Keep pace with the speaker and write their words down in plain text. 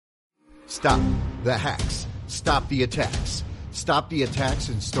Stop the hacks. Stop the attacks. Stop the attacks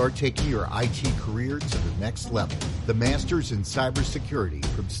and start taking your IT career to the next level. The Masters in Cybersecurity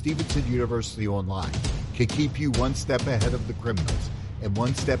from Stevenson University Online can keep you one step ahead of the criminals and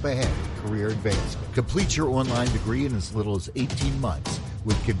one step ahead of career advancement. Complete your online degree in as little as 18 months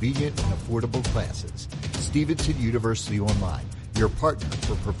with convenient and affordable classes. Stevenson University Online, your partner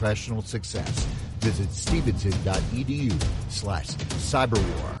for professional success. Visit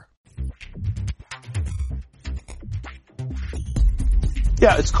stevenson.edu/cyberwar.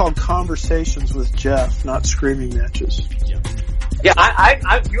 Yeah, it's called Conversations with Jeff, not Screaming Matches. Yeah, you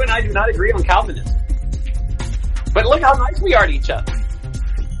and I do not agree on Calvinism. But look how nice we are to each other.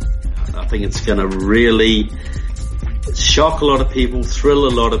 I think it's going to really shock a lot of people, thrill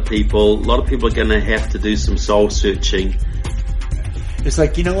a lot of people. A lot of people are going to have to do some soul searching. It's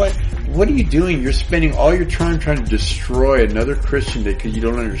like, you know what? What are you doing? You're spending all your time trying to destroy another Christian because you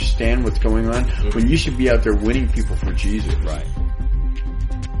don't understand what's going on, when you should be out there winning people for Jesus. Right.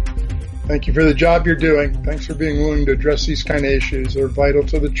 Thank you for the job you're doing. Thanks for being willing to address these kind of issues. They're vital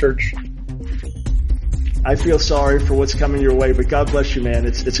to the church. I feel sorry for what's coming your way, but God bless you, man.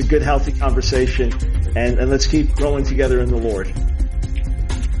 It's a good, healthy conversation, and let's keep growing together in the Lord.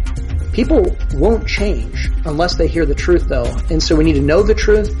 People won't change unless they hear the truth, though. And so we need to know the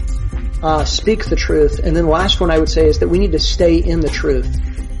truth, speak the truth, and then the last one I would say is that we need to stay in the truth,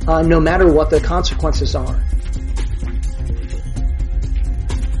 no matter what the consequences are.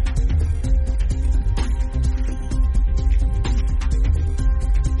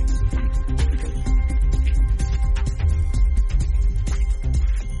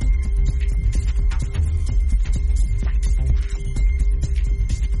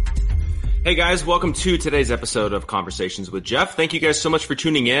 Hey guys, welcome to today's episode of Conversations with Jeff. Thank you guys so much for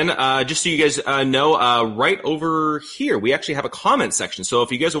tuning in. Just so you guys know, right over here, we actually have a comment section. So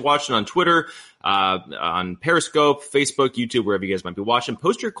if you guys are watching on Twitter, on Periscope, Facebook, YouTube, wherever you guys might be watching,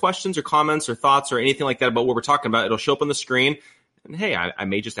 post your questions or comments or thoughts or anything like that about what we're talking about. It'll show up on the screen. And hey, I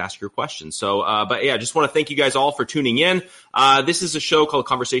may just ask your question. So, but yeah, just want to thank you guys all for tuning in. This is a show called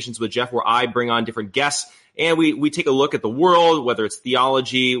Conversations with Jeff where I bring on different guests. And we take a look at the world, whether it's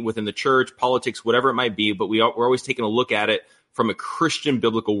theology, within the church, politics, whatever it might be, but we're always taking a look at it from a Christian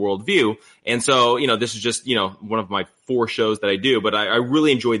biblical worldview. And so, this is just, one of my 4 shows that I do, but I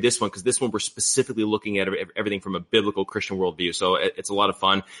really enjoyed this one because this one we're specifically looking at everything from a biblical Christian worldview. So it's a lot of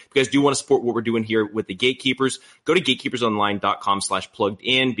fun. If you guys do want to support what we're doing here with the Gatekeepers, go to gatekeepersonline.com/plugged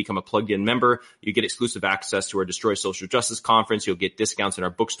in, become a plugged in member. You get exclusive access to our Destroy Social Justice conference. You'll get discounts in our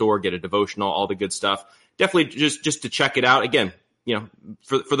bookstore, get a devotional, all the good stuff. Definitely just to check it out. Again,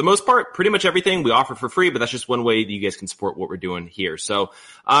 for the most part, pretty much everything we offer for free, but that's just one way that you guys can support what we're doing here. So,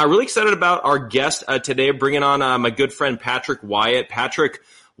 really excited about our guest today, bringing on my good friend Patrick Wyatt. Patrick,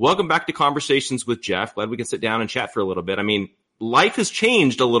 welcome back to Conversations with Jeff. Glad we can sit down and chat for a little bit. I mean, life has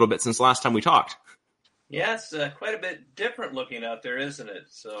changed a little bit since last time we talked. Yeah, it's quite a bit different looking out there, isn't it?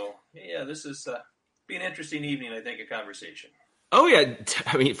 So, yeah, this is be an interesting evening, I think, a conversation. Oh yeah,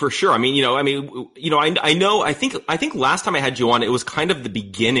 I mean for sure. I think last time I had you on, it was kind of the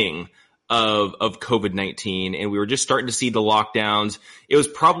beginning of COVID-19, and we were just starting to see the lockdowns. It was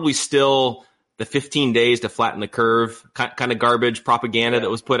probably still the 15 days to flatten the curve kind of garbage propaganda that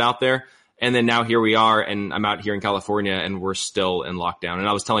was put out there. And then now here we are, and I'm out here in California, and we're still in lockdown. And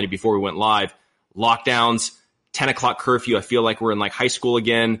I was telling you before we went live, lockdowns, 10 o'clock curfew. I feel like we're in like high school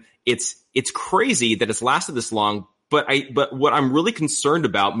again. It's crazy that it's lasted this long. But what I'm really concerned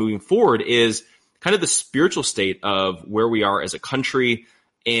about moving forward is kind of the spiritual state of where we are as a country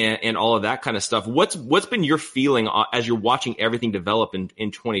and all of that kind of stuff. What's been your feeling as you're watching everything develop in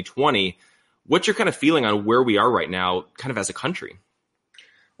 2020? What's your kind of feeling on where we are right now, kind of as a country?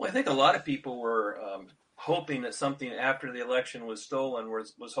 Well, I think a lot of people were hoping that something after the election was stolen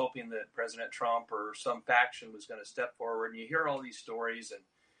was hoping that President Trump or some faction was going to step forward. And you hear all these stories and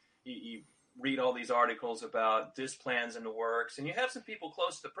you read all these articles about this plan's in the works, and you have some people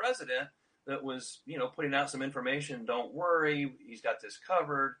close to the president that was, putting out some information. Don't worry, he's got this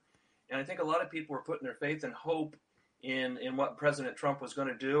covered. And I think a lot of people were putting their faith and hope in what President Trump was going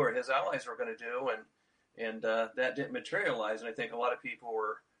to do or his allies were going to do, and that didn't materialize. And I think a lot of people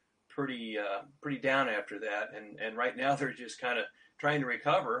were pretty down after that. And right now they're just kind of trying to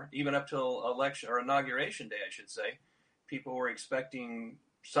recover, even up till election or inauguration day, I should say. People were expecting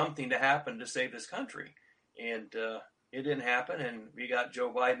something to happen to save this country. And it didn't happen. And we got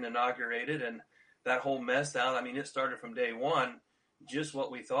Joe Biden inaugurated and that whole mess out. I mean, it started from day one, just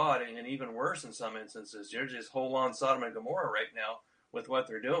what we thought, and even worse in some instances. They're just whole on Sodom and Gomorrah right now with what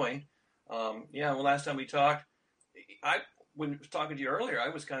they're doing. Well, last time we talked, when I was talking to you earlier, I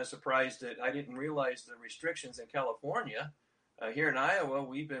was kind of surprised that I didn't realize the restrictions in California. Here in Iowa,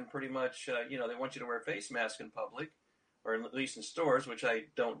 we've been pretty much, they want you to wear a face mask in public, or at least in stores, which I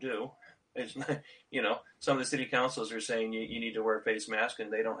don't do. It's not, some of the city councils are saying you need to wear a face mask,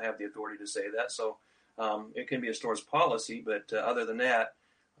 and they don't have the authority to say that. So it can be a store's policy, but other than that,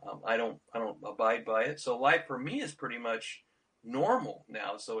 I don't abide by it. So life for me is pretty much normal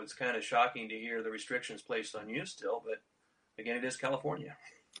now. So it's kind of shocking to hear the restrictions placed on you still, but again, it is California.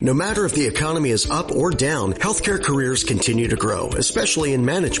 No matter if the economy is up or down, healthcare careers continue to grow, especially in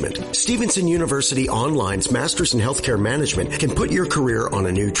management. Stevenson University Online's Masters in Healthcare Management can put your career on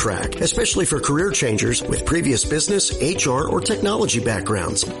a new track, especially for career changers with previous business, HR, or technology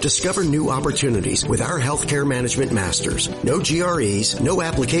backgrounds. Discover new opportunities with our Healthcare Management Masters. No GREs, no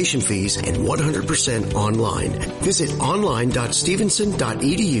application fees, and 100% online. Visit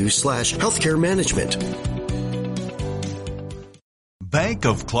online.stevenson.edu/healthcare management. Bank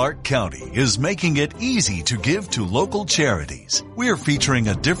of Clark County is making it easy to give to local charities. We're featuring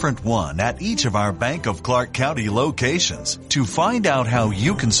a different one at each of our Bank of Clark County locations. To find out how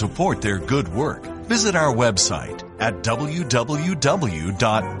you can support their good work, visit our website at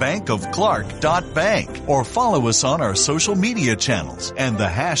www.bankofclark.bank or follow us on our social media channels and the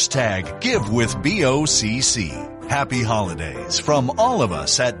hashtag GiveWithBOCC. Happy holidays from all of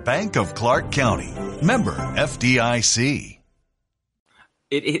us at Bank of Clark County. Member FDIC.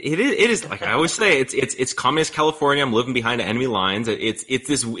 It is like I always say, it's communist California. I'm living behind enemy lines. It's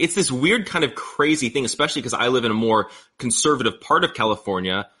this weird kind of crazy thing, especially because I live in a more conservative part of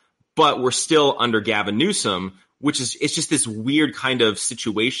California, but we're still under Gavin Newsom, it's just this weird kind of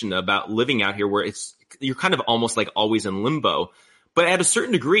situation about living out here where you're kind of almost like always in limbo. But at a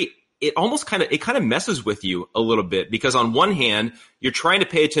certain degree, it kind of messes with you a little bit, because on one hand, you're trying to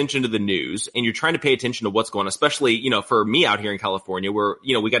pay attention to the news and you're trying to pay attention to what's going on, especially, for me out here in California where,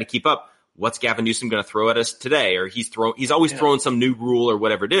 we got to keep up. What's Gavin Newsom going to throw at us today? Or he's always throwing some new rule or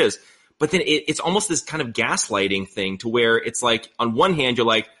whatever it is. But then it's almost this kind of gaslighting thing to where it's like, on one hand, you're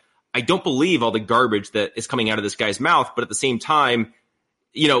like, I don't believe all the garbage that is coming out of this guy's mouth. But at the same time,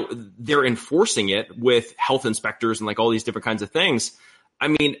 they're enforcing it with health inspectors and like all these different kinds of things. I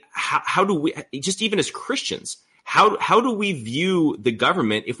mean, how do we, just even as Christians, how do we view the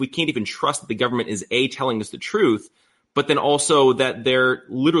government if we can't even trust that the government is telling us the truth, but then also that they're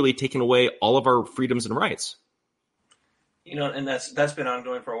literally taking away all of our freedoms and rights? And that's been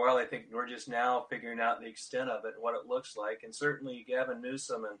ongoing for a while. I think we're just now figuring out the extent of it, what it looks like. And certainly Gavin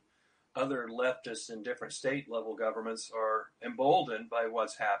Newsom and other leftists in different state level governments are emboldened by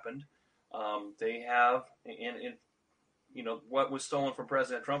what's happened. They have, what was stolen from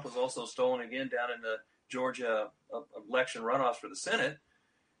President Trump was also stolen again down in the Georgia election runoffs for the Senate.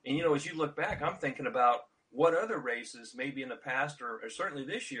 And, as you look back, I'm thinking about what other races, maybe in the past or certainly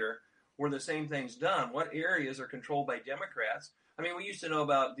this year, were the same things done. What areas are controlled by Democrats? I mean, we used to know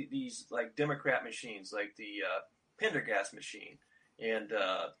about these like Democrat machines, like the Pendergast machine and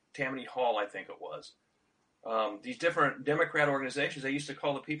Tammany Hall, I think it was. These different Democrat organizations, they used to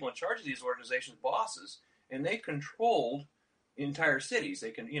call the people in charge of these organizations bosses. And they controlled entire cities.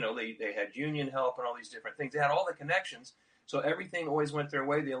 They had union help and all these different things. They had all the connections. So everything always went their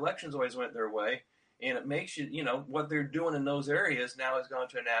way. The elections always went their way. And it makes what they're doing in those areas now has gone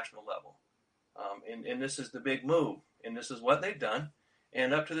to a national level. And this is the big move. And this is what they've done.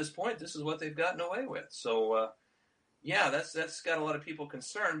 And up to this point, this is what they've gotten away with. So, that's got a lot of people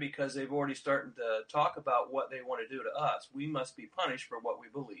concerned because they've already started to talk about what they want to do to us. We must be punished for what we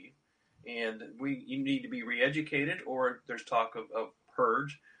believe. And you need to be re-educated, or there's talk of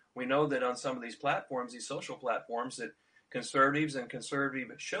purge. We know that on some of these platforms, these social platforms, that conservatives and conservative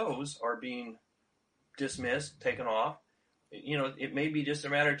shows are being dismissed, taken off. It may be just a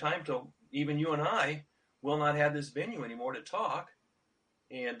matter of time till even you and I will not have this venue anymore to talk,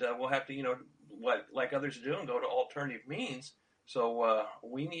 and we'll have to, like others are doing, go to alternative means. So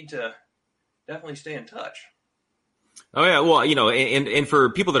we need to definitely stay in touch. Oh yeah, well, and for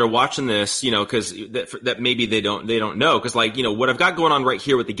people that are watching this, because that maybe they don't know, because what I've got going on right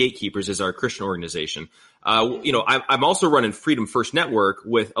here with the Gatekeepers is our Christian organization. I'm also running Freedom First Network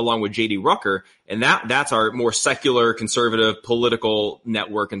along with J.D. Rucker, and that's our more secular, conservative, political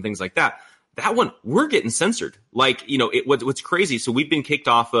network and things like that. That one, we're getting censored. What's crazy? So we've been kicked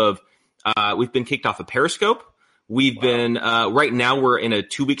off of Periscope. We've been, right now we're in a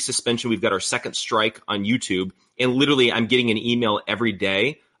 2-week suspension. We've got our second strike on YouTube. And literally I'm getting an email every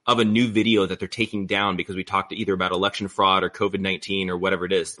day of a new video that they're taking down because we talked either about election fraud or COVID-19 or whatever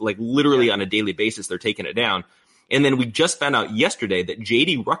it is. Like literally on a daily basis, they're taking it down. And then we just found out yesterday that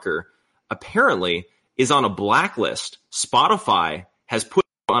J.D. Rucker apparently is on a blacklist Spotify has put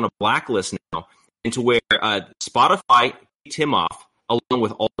him on a blacklist now, into where Spotify kicked him off along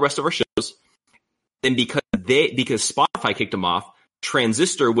with all the rest of our shows. And because Spotify kicked him off,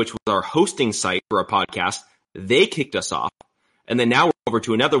 Transistor, which was our hosting site for our podcast, they kicked us off. And then now we're over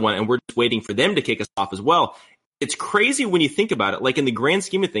to another one, and we're just waiting for them to kick us off as well. It's crazy when you think about it. Like, in the grand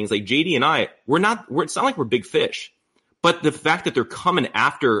scheme of things, like JD and I, it's not like we're big fish. But the fact that they're coming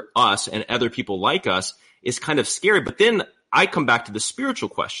after us and other people like us is kind of scary. But then I come back to the spiritual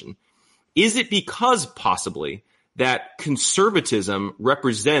question. Is it because possibly that conservatism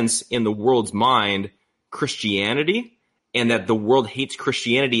represents in the world's mind Christianity, and that the world hates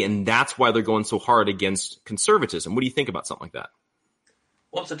Christianity, and that's why they're going so hard against conservatism? What do you think about something like that?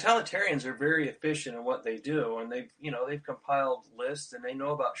 Well, totalitarians are very efficient in what they do, and they've compiled lists, and they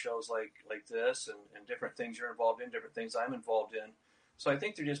know about shows like this and different things you're involved in, different things I'm involved in. So I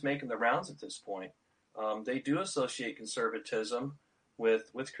think they're just making the rounds at this point. They do associate conservatism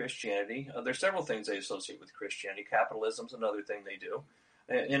with Christianity. There's several things they associate with Christianity. Capitalism's another thing they do.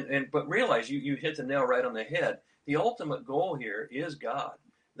 But realize you hit the nail right on the head. The ultimate goal here is God.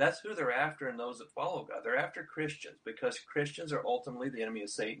 That's who they're after, and those that follow God. They're after Christians, because Christians are ultimately the enemy of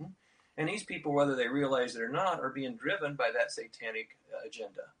Satan. And these people, whether they realize it or not, are being driven by that satanic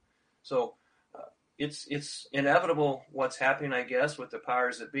agenda. So it's inevitable what's happening, I guess, with the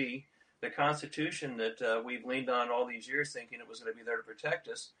powers that be. The Constitution that we've leaned on all these years thinking it was going to be there to protect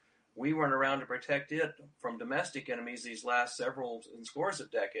us, we weren't around to protect it from domestic enemies these last several and scores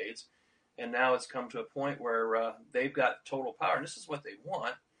of decades. And now it's come to a point where they've got total power. And this is what they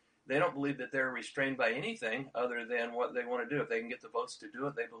want. They don't believe that they're restrained by anything other than what they want to do. If they can get the votes to do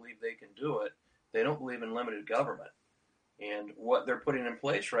it, they believe they can do it. They don't believe in limited government. And what they're putting in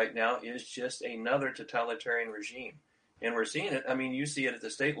place right now is just another totalitarian regime. And we're seeing it. I mean, you see it at the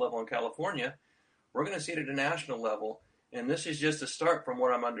state level in California. We're going to see it at a national level. And this is just a start from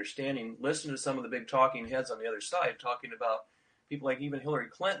what I'm understanding. Listen to some of the big talking heads on the other side talking about people like even Hillary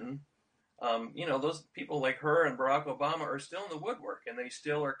Clinton. Those people like her and Barack Obama are still in the woodwork, and they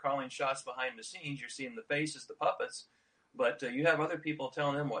still are calling shots behind the scenes. You're seeing the faces, the puppets, but you have other people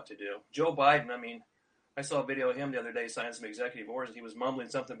telling them what to do. Joe Biden, I mean, I saw a video of him the other day signing some executive orders. He was mumbling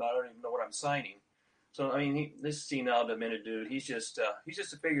something about, I don't even know what I'm signing. So, I mean, this senile, demented dude, he's just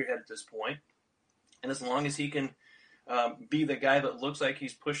a figurehead at this point. And as long as he can be the guy that looks like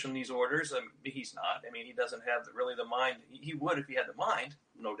he's pushing these orders, he's not. I mean, he doesn't have really the mind. He would if he had the mind,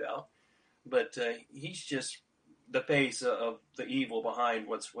 no doubt. But he's just the face of the evil behind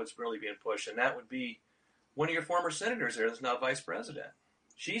what's really being pushed. And that would be one of your former senators there that's now vice president.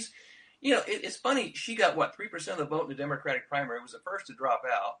 She's, it's funny. She got, 3% of the vote in the Democratic primary, was the first to drop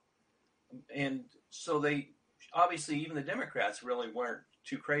out. And so they, obviously, even the Democrats really weren't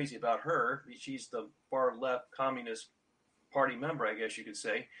too crazy about her. She's the far left Communist Party member, I guess you could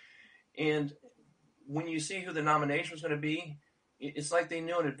say. And when you see who the nomination was going to be, it's like they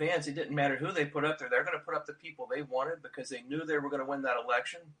knew in advance. It didn't matter who they put up there. They're going to put up the people they wanted because they knew they were going to win that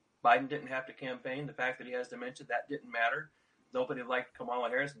election. Biden didn't have to campaign. The fact that he has dementia, that didn't matter. Nobody liked Kamala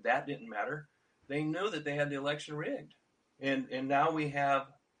Harris. That didn't matter. They knew that they had the election rigged. And now we have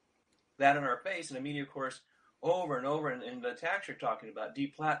that in our face. And the media, of course, over and over, and the attacks you're talking about,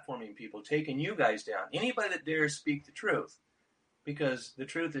 deplatforming people, taking you guys down. Anybody that dares speak the truth, because the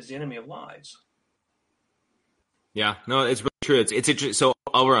truth is the enemy of lies. Yeah, no, it's really true. It's interesting. So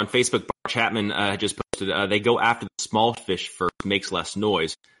over on Facebook, Bart Chapman just posted, they go after the small fish first, makes less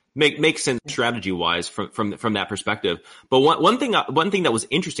noise. Makes sense strategy wise from that perspective. But one thing that was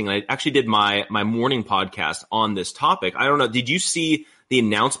interesting, and I actually did my morning podcast on this topic. I don't know, did you see the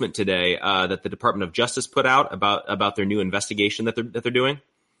announcement today that the Department of Justice put out about their new investigation that they're doing?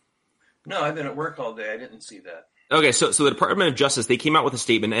 No, I've been at work all day. I didn't see that. Okay, so the Department of Justice, they came out with a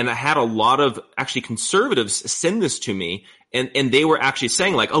statement, and I had a lot of actually conservatives send this to me, and they were actually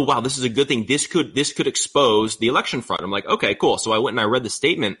saying like, oh wow, this is a good thing. This could expose the election fraud. I'm like, okay, cool. So I went and I read the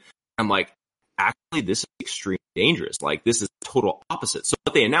statement. I'm like, actually, this is extremely dangerous. Like, this is the total opposite. So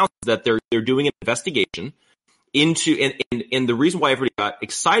what they announced is that they're doing an investigation into, and the reason why everybody got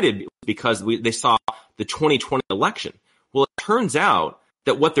excited was because they saw the 2020 election. Well, it turns out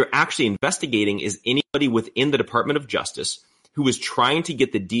that what they're actually investigating is anybody within the Department of Justice who is trying to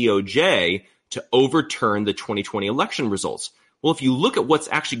get the DOJ to overturn the 2020 election results. Well, if you look at what's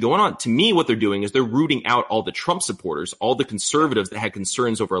actually going on, to me, what they're doing is they're rooting out all the Trump supporters, all the conservatives that had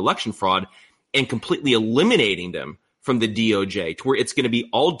concerns over election fraud, and completely eliminating them from the DOJ to where it's going to be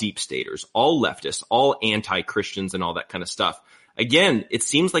all deep staters, all leftists, all anti-Christians, and all that kind of stuff. Again, it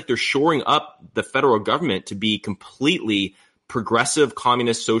seems like they're shoring up the federal government to be completely progressive,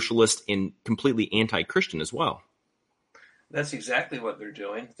 communist, socialist, and completely anti-Christian as well. That's exactly what they're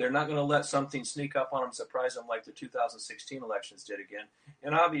doing. They're not going to let something sneak up on them, surprise them like the 2016 elections did again.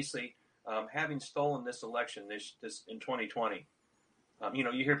 And obviously, having stolen this election this in 2020,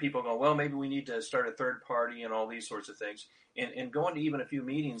 you hear people go, well, maybe we need to start a third party and all these sorts of things. And going to even a few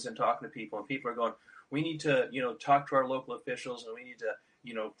meetings and talking to people, and people are going, we need to, talk to our local officials, and we need to,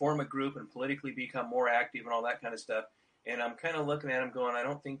 form a group and politically become more active and all that kind of stuff. And I'm kind of looking at them going, I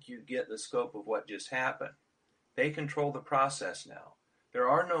don't think you get the scope of what just happened. They control the process now. There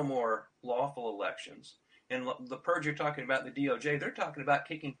are no more lawful elections. And the purge you're talking about in the DOJ, they're talking about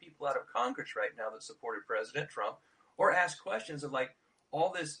kicking people out of Congress right now that supported President Trump, or ask questions of like,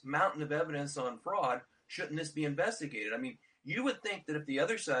 all this mountain of evidence on fraud, shouldn't this be investigated? I mean, you would think that if the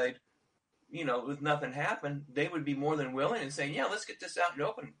other side, if nothing happened, they would be more than willing and saying, yeah, let's get this out in the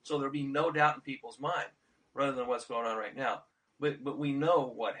open so there'll be no doubt in people's mind, rather than what's going on right now. But we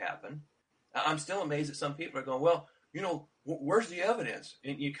know what happened. I'm still amazed that some people are going, well, where's the evidence?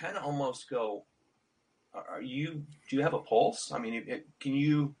 And you kind of almost go, do you have a pulse? I mean,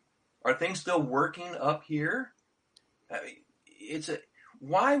 are things still working up here? I mean,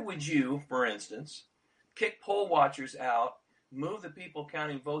 why would you, for instance, kick poll watchers out, move the people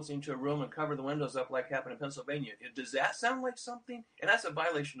counting votes into a room and cover the windows up like happened in Pennsylvania? Does that sound like something? And that's a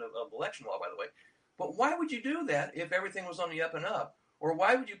violation of election law, by the way. But why would you do that if everything was on the up and up? Or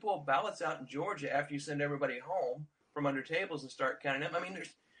why would you pull ballots out in Georgia after you send everybody home from under tables and start counting them? I mean,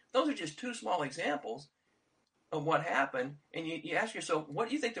 those are just two small examples of what happened. And you ask yourself, what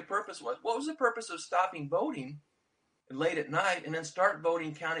do you think the purpose was? What was the purpose of stopping voting late at night and then start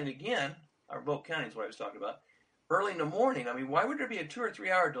voting counting again? Or vote counting is what I was talking about. Early in the morning. I mean, why would there be a 2 or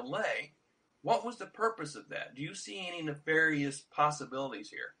 3 hour delay? What was the purpose of that? Do you see any nefarious possibilities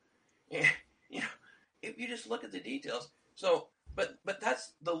here? And, if you just look at the details. So, but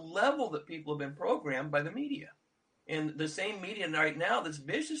that's the level that people have been programmed by the media. And the same media right now that's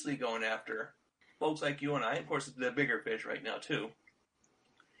viciously going after folks like you and I, of course, the bigger fish right now too.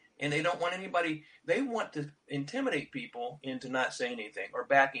 And they don't want anybody, they want to intimidate people into not saying anything or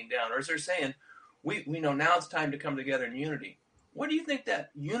backing down. Or as they're saying, we know now it's time to come together in unity. What do you think that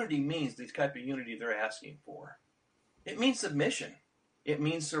unity means, the type of unity they're asking for? It means submission. It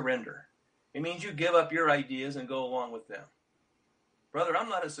means surrender. It means you give up your ideas and go along with them. Brother, I'm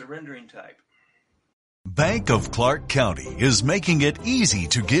not a surrendering type. Bank of Clark County is making it easy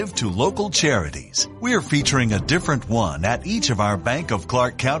to give to local charities. We're featuring a different one at each of our Bank of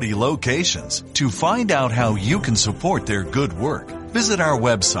Clark County locations. To find out how you can support their good work, visit our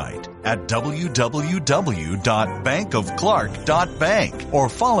website at www.bankofclark.bank or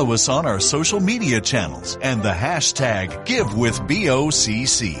follow us on our social media channels and the hashtag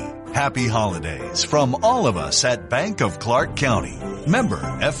GiveWithBOCC. Happy holidays from all of us at Bank of Clark County. Member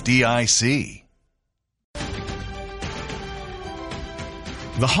FDIC.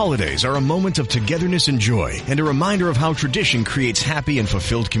 The holidays are a moment of togetherness and joy and a reminder of how tradition creates happy and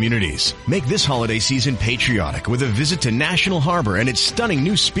fulfilled communities. Make this holiday season patriotic with a visit to National Harbor and its stunning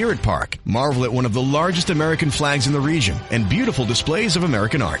new Spirit Park. Marvel at one of the largest American flags in the region and beautiful displays of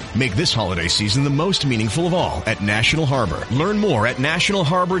American art. Make this holiday season the most meaningful of all at National Harbor. Learn more at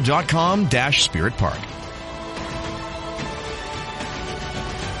nationalharbor.com/Spirit Park.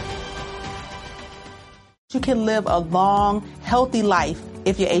 You can live a long, healthy life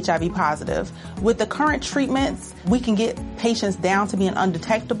if you're HIV positive. With the current treatments, we can get patients down to being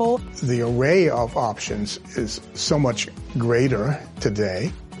undetectable. The array of options is so much greater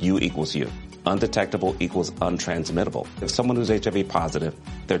today. U equals U. Undetectable equals untransmittable. If someone who's HIV positive,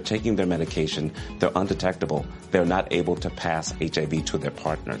 they're taking their medication, they're undetectable, they're not able to pass HIV to their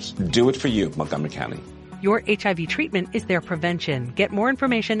partners. Do it for you, Montgomery County. Your HIV treatment is their prevention. Get more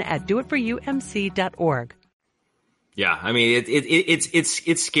information at doitforyoumc.org. Yeah, I mean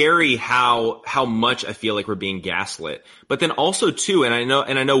it's scary how much I feel like we're being gaslit. But then also too, and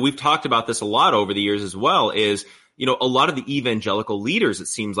I know we've talked about this a lot over the years as well, is a lot of the evangelical leaders, it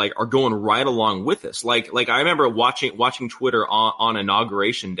seems like, are going right along with this. Like I remember watching Twitter on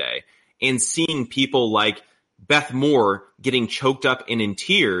Inauguration Day and seeing people like Beth Moore getting choked up and in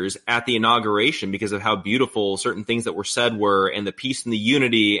tears at the inauguration because of how beautiful certain things that were said were, and the peace and the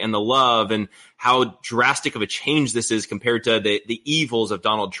unity and the love, and how drastic of a change this is compared to the evils of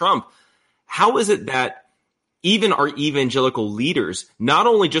Donald Trump. How is it that even our evangelical leaders, not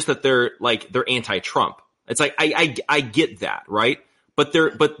only just that they're anti-Trump, it's like, I get that, right? But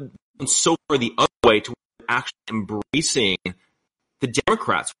so far the other way to actually embracing the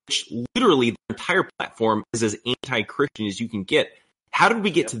Democrats, which literally their entire platform is as anti-Christian as you can get. How did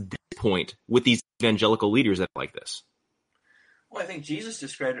we get to this point with these evangelical leaders that are like this? Well, I think Jesus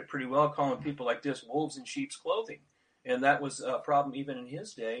described it pretty well, calling people like this wolves in sheep's clothing. And that was a problem even in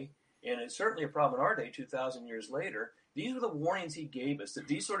his day, and it's certainly a problem in our day 2,000 years later. These were the warnings he gave us, that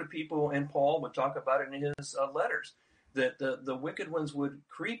these sort of people, and Paul would talk about it in his letters, that the wicked ones would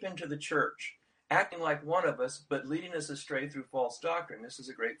creep into the church, acting like one of us, but leading us astray through false doctrine. This is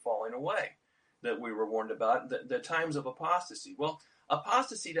a great falling away that we were warned about, the times of apostasy. Well,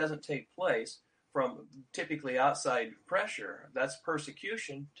 apostasy doesn't take place from typically outside pressure. That's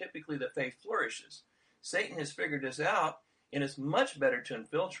persecution. Typically the faith flourishes. Satan has figured this out, and it's much better to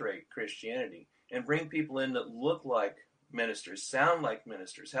infiltrate Christianity and bring people in that look like ministers, sound like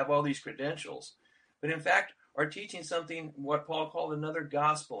ministers, have all these credentials, but in fact are teaching something, what Paul called another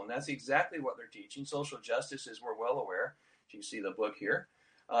gospel, and that's exactly what they're teaching. Social justice, as we're well aware. You see the book here,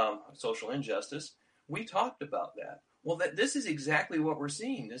 Social Injustice. We talked about that. Well, this is exactly what we're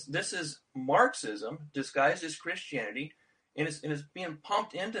seeing. This is Marxism disguised as Christianity, and it's being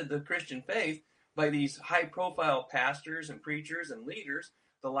pumped into the Christian faith by these high-profile pastors and preachers and leaders,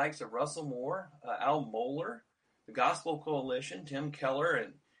 the likes of Russell Moore, Al Mohler, the Gospel Coalition, Tim Keller,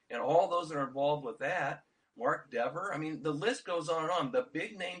 and all those that are involved with that, Mark Dever. I mean, the list goes on and on. The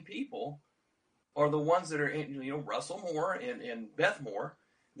big-name people are the ones that are, Russell Moore and Beth Moore.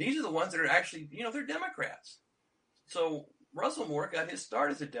 These are the ones that are actually, they're Democrats. So Russell Moore got his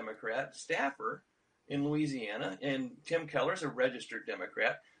start as a Democrat staffer in Louisiana, and Tim Keller's a registered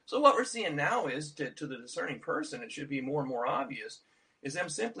Democrat. So what we're seeing now is, to the discerning person, it should be more and more obvious, is them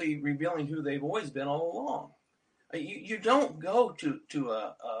simply revealing who they've always been all along. You don't go to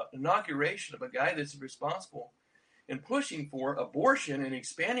a inauguration of a guy that's responsible and pushing for abortion and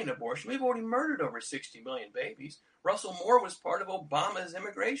expanding abortion. We've already murdered over 60 million babies. Russell Moore was part of Obama's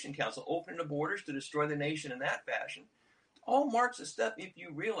Immigration Council, opening the borders to destroy the nation in that fashion. All Marxist stuff if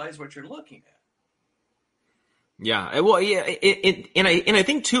you realize what you're looking at. Yeah, well, yeah, and I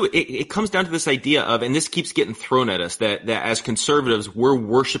think too, it comes down to this idea of, and this keeps getting thrown at us, that as conservatives, we're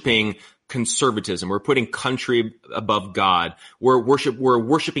worshiping conservatism. We're putting country above God. We're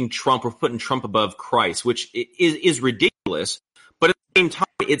worshiping Trump. We're putting Trump above Christ, which is ridiculous. But at the same time,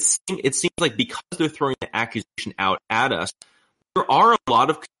 it seems like because they're throwing the accusation out at us, there are a lot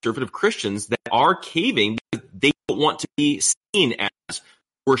of conservative Christians that are caving because they don't want to be seen as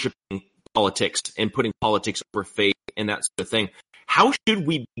worshiping politics and putting politics over faith and that sort of thing. How should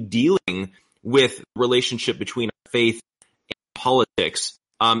we be dealing with the relationship between our faith and politics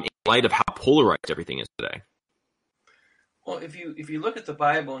in light of how polarized everything is today? Well, if you look at the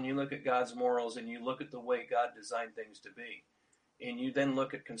Bible and you look at God's morals and you look at the way God designed things to be, and you then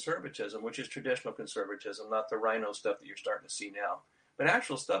look at conservatism, which is traditional conservatism, not the rhino stuff that you're starting to see now, but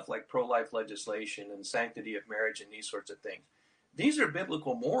actual stuff like pro-life legislation and sanctity of marriage and these sorts of things. These are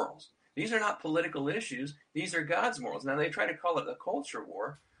biblical morals. These are not political issues. These are God's morals. Now, they try to call it a culture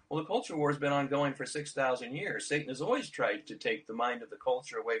war. Well, the culture war has been ongoing for 6,000 years. Satan has always tried to take the mind of the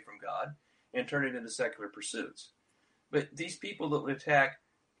culture away from God and turn it into secular pursuits. But these people that would attack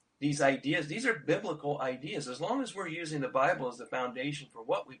these ideas, these are biblical ideas. As long as we're using the Bible as the foundation for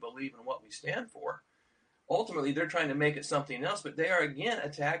what we believe and what we stand for, ultimately they're trying to make it something else. But they are, again,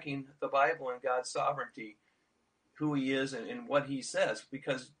 attacking the Bible and God's sovereignty, who he is and what he says,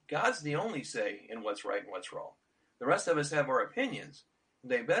 because God's the only say in what's right and what's wrong. The rest of us have our opinions.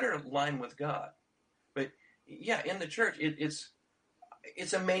 They better align with God. But yeah, in the church,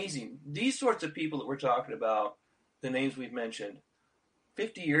 it's amazing. These sorts of people that we're talking about, the names we've mentioned,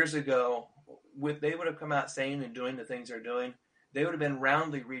 50 years ago, they would have come out saying and doing the things they're doing, they would have been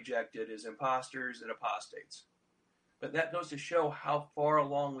roundly rejected as imposters and apostates. But that goes to show how far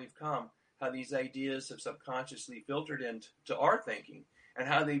along we've come, how these ideas have subconsciously filtered into our thinking, and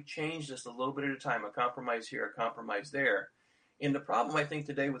how they've changed us a little bit at a time, a compromise here, a compromise there. And the problem, I think,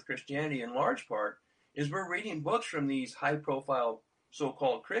 today with Christianity in large part is we're reading books from these high-profile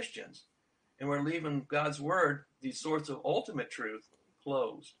so-called Christians, and we're leaving God's Word, these sorts of ultimate truth,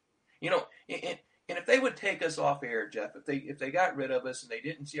 closed. And if they would take us off air, Jeff, if they got rid of us and they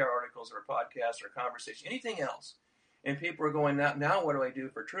didn't see our articles or podcasts or conversation, anything else, and people are going, now what do I do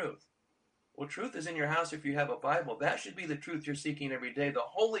for truth? Well, truth is in your house if you have a Bible. That should be the truth you're seeking every day. The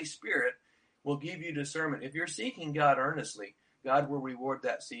Holy Spirit will give you discernment. If you're seeking God earnestly, God will reward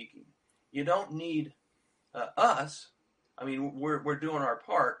that seeking. You don't need us. I mean, we're doing our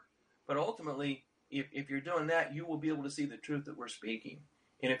part, but ultimately, if you're doing that, you will be able to see the truth that we're speaking.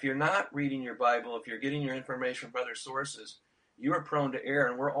 And if you're not reading your Bible, if you're getting your information from other sources, you are prone to error,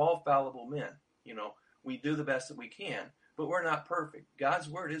 and we're all fallible men. We do the best that we can, but we're not perfect. God's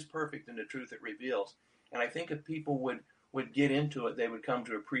Word is perfect in the truth it reveals. And I think if people would get into it, they would come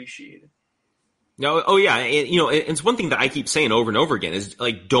to appreciate it. No, oh yeah, and, it's one thing that I keep saying over and over again is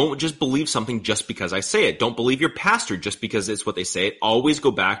like, don't just believe something just because I say it. Don't believe your pastor just because it's what they say. Always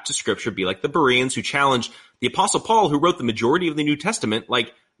go back to Scripture. Be like the Bereans who challenged the Apostle Paul, who wrote the majority of the New Testament.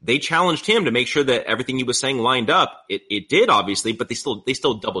 Like, they challenged him to make sure that everything he was saying lined up. It did, obviously, but they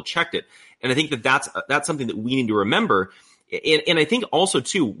still double checked it. And I think that that's something that we need to remember. And I think also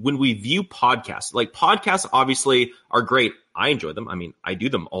too, when we view podcasts, like podcasts obviously are great. I enjoy them. I mean, I do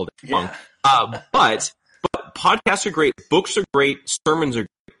them all day long. But podcasts are great. Books are great. Sermons are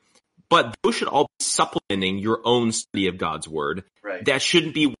great. But those should all be supplementing your own study of God's word. Right. That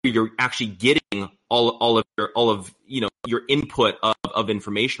shouldn't be where you're actually getting all of your input of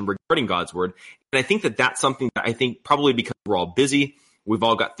information regarding God's word. And I think that that's something that I think probably because we're all busy, we've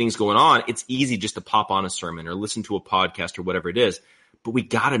all got things going on, it's easy just to pop on a sermon or listen to a podcast or whatever it is. But we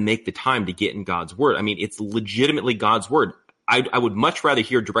got to make the time to get in God's word. I mean, it's legitimately God's word. I would much rather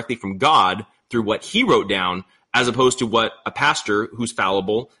hear directly from God through what he wrote down as opposed to what a pastor who's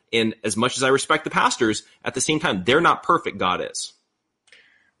fallible. And as much as I respect the pastors, at the same time, they're not perfect. God is.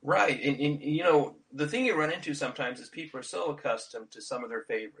 Right. And the thing you run into sometimes is people are so accustomed to some of their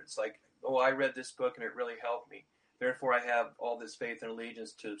favorites. Like, oh, I read this book and it really helped me. Therefore, I have all this faith and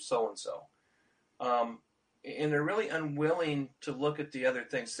allegiance to so-and-so. And they're really unwilling to look at the other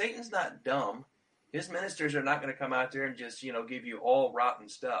things. Satan's not dumb. His ministers are not going to come out there and just, give you all rotten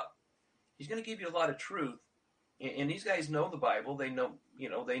stuff. He's going to give you a lot of truth. And these guys know the Bible. They know,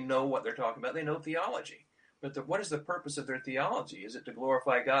 they know what they're talking about. They know theology. But what is the purpose of their theology? Is it to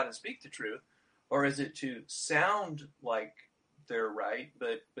glorify God and speak the truth? Or is it to sound like they're right,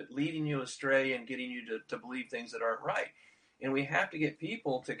 but leading you astray and getting you to believe things that aren't right? And we have to get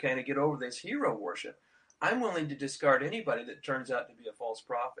people to kind of get over this hero worship. I'm willing to discard anybody that turns out to be a false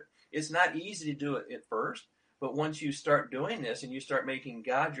prophet. It's not easy to do it at first, but once you start doing this and you start making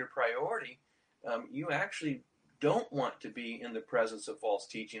God your priority, you actually don't want to be in the presence of false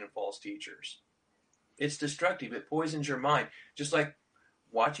teaching and false teachers. It's destructive. It poisons your mind. Just like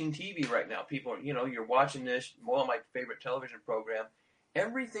watching TV right now. People, you're watching this, one of my favorite television program.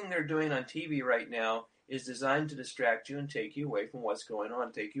 Everything they're doing on TV right now is designed to distract you and take you away from what's going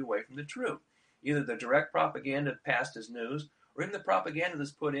on, take you away from the truth. Either the direct propaganda passed as news, or even the propaganda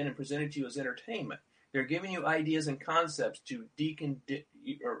that's put in and presented to you as entertainment. They're giving you ideas and concepts to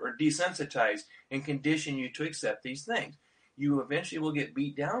desensitize and condition you to accept these things. You eventually will get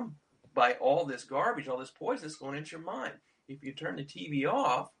beat down by all this garbage, all this poison that's going into your mind. If you turn the TV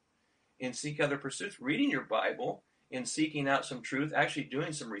off and seek other pursuits, reading your Bible and seeking out some truth, actually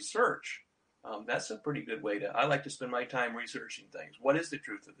doing some research, that's a pretty good way I like to spend my time researching things. What is the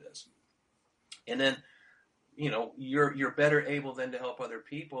truth of this? And then, you're better able then to help other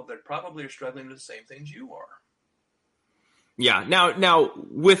people that probably are struggling with the same things you are. Yeah. Now,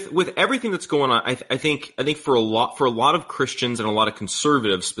 with everything that's going on, I think for a lot of Christians and a lot of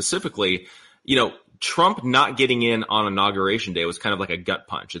conservatives specifically, Trump not getting in on Inauguration Day was kind of like a gut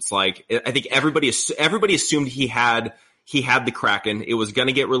punch. It's like, I think everybody assumed he had the Kraken. It was going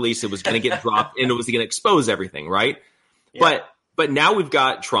to get released. It was going to get dropped, and it was going to expose everything, right? Yeah. But now we've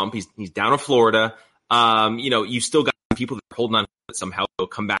got Trump. He's down in Florida. You still got people that are holding on that somehow will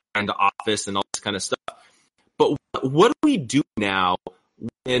come back into office and all this kind of stuff. But what do we do now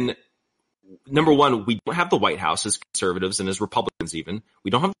when, number one, we don't have the White House as conservatives and as Republicans even. We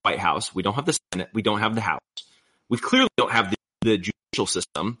don't have the White House. We don't have the Senate. We don't have the House. We clearly don't have the judicial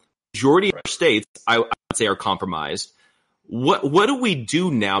system. Majority of our states, I would say, are compromised. What do we do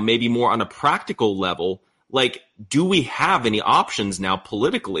now, maybe more on a practical level? Like, do we have any options now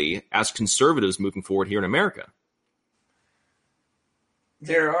politically as conservatives moving forward here in America?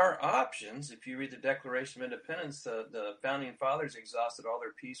 There are options. If you read the Declaration of Independence, the Founding Fathers exhausted all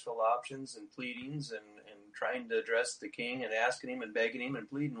their peaceful options and pleadings and trying to address the king and asking him and begging him and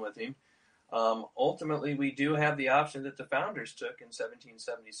pleading with him. Ultimately, we do have the option that the founders took in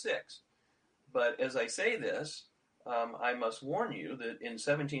 1776. But as I say this, I must warn you that in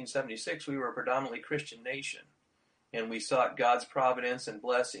 1776 we were a predominantly Christian nation, and we sought God's providence and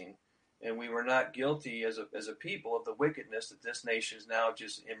blessing, and we were not guilty as a people of the wickedness that this nation has now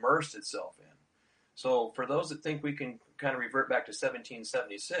just immersed itself in. So for those that think we can kind of revert back to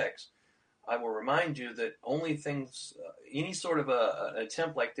 1776, I will remind you that only things, any sort of an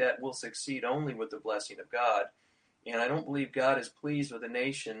attempt like that will succeed only with the blessing of God. And I don't believe God is pleased with a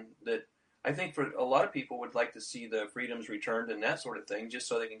nation that, I think for a lot of people would like to see the freedoms returned and that sort of thing, just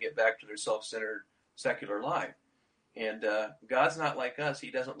so they can get back to their self-centered secular life. And God's not like us. He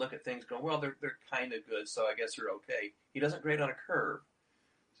doesn't look at things going, well, they're kind of good, so I guess they're okay. He doesn't grade on a curve.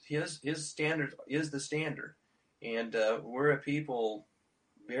 His standard is the standard. And we're a people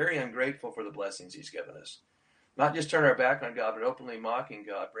very ungrateful for the blessings he's given us. Not just turn our back on God, but openly mocking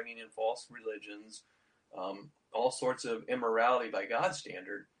God, bringing in false religions, all sorts of immorality by God's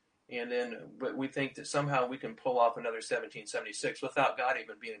standard. But we think that somehow we can pull off another 1776 without God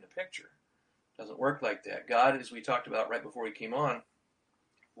even being in the picture. It doesn't work like that. God, as we talked about right before we came on,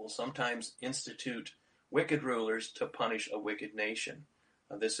 will sometimes institute wicked rulers to punish a wicked nation.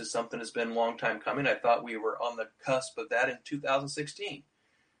 This is something that's been a long time coming. I thought we were on the cusp of that in 2016.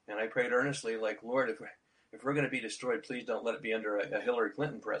 And I prayed earnestly, like, Lord, if we're going to be destroyed, please don't let it be under a Hillary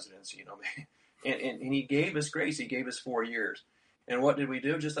Clinton presidency, you know. And he gave us grace. He gave us 4 years. And what did we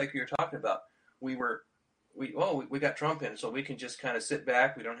do? Just like you were talking about, we got Trump in, so we can just kind of sit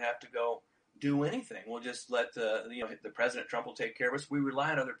back. We don't have to go do anything. We'll just let the President Trump will take care of us. We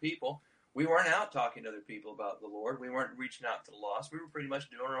rely on other people. We weren't out talking to other people about the Lord. We weren't reaching out to the lost. We were pretty much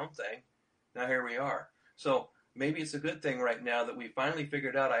doing our own thing. Now here we are. So maybe it's a good thing right now that we finally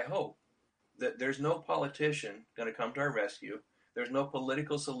figured out, I hope, that there's no politician going to come to our rescue. There's no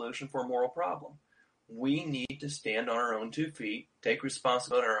political solution for a moral problem. We need to stand on our own 2 feet, take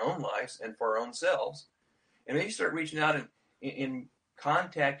responsibility in our own lives and for our own selves, and maybe start reaching out and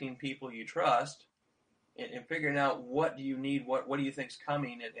contacting people you trust and figuring out what do you need, what do you think's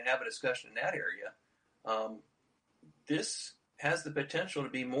coming, and have a discussion in that area. This has the potential to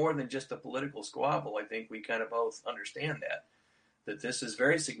be more than just a political squabble. I think we kind of both understand that this is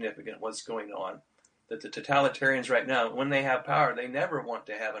very significant, what's going on, that the totalitarians right now, when they have power, they never want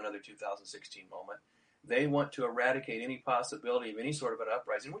to have another 2016 moment. They want to eradicate any possibility of any sort of an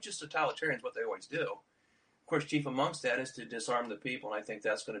uprising, which is totalitarians, what they always do. Of course, chief amongst that is to disarm the people, and I think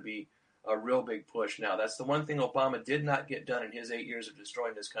that's going to be a real big push now. That's the one thing Obama did not get done in his 8 years of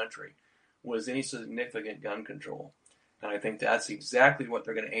destroying this country, was any significant gun control. And I think that's exactly what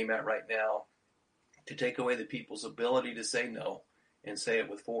they're going to aim at right now, to take away the people's ability to say no and say it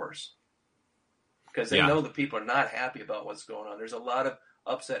with force. Because they know the people are not happy about what's going on. There's a lot of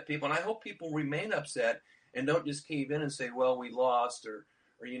upset people, and I hope people remain upset and don't just cave in and say, well, we lost, or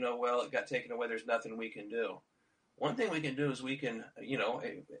well, it got taken away, there's nothing we can do. One thing we can do is we can,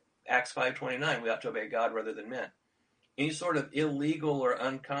 Acts 5:29, we ought to obey God rather than men. Any sort of illegal or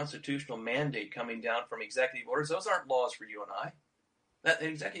unconstitutional mandate coming down from executive orders, those aren't laws for you and I. That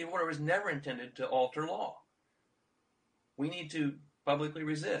executive order was never intended to alter law. We need to publicly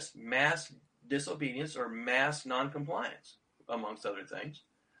resist mass disobedience or mass noncompliance, amongst other things.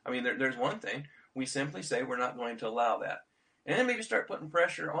 I mean, there's one thing. We simply say we're not going to allow that. And then maybe start putting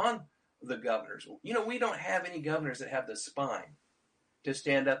pressure on the governors. We don't have any governors that have the spine to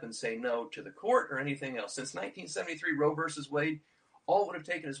stand up and say no to the court or anything else. Since 1973, Roe versus Wade, all it would have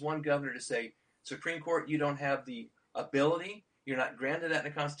taken is one governor to say, Supreme Court, you don't have the ability, you're not granted that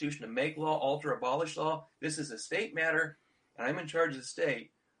in the Constitution to make law, alter, abolish law. This is a state matter, and I'm in charge of the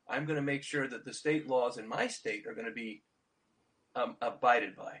state. I'm going to make sure that the state laws in my state are going to be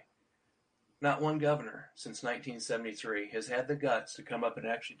abided by. Not one governor since 1973 has had the guts to come up and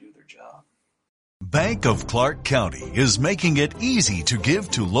actually do their job. Bank of Clark County is making it easy to give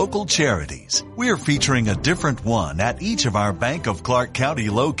to local charities. We're featuring a different one at each of our Bank of Clark County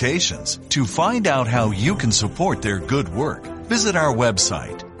locations. To find out how you can support their good work, visit our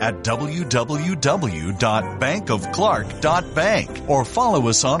website at www.bankofclark.bank or follow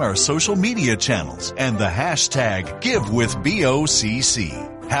us on our social media channels and the hashtag GiveWithBOCC.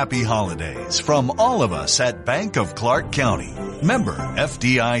 Happy holidays from all of us at Bank of Clark County. Member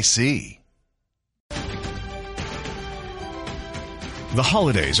FDIC. The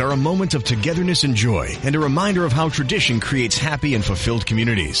holidays are a moment of togetherness and joy and a reminder of how tradition creates happy and fulfilled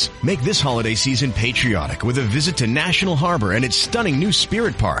communities. Make this holiday season patriotic with a visit to National Harbor and its stunning new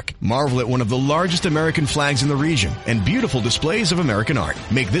Spirit Park. Marvel at one of the largest American flags in the region and beautiful displays of American art.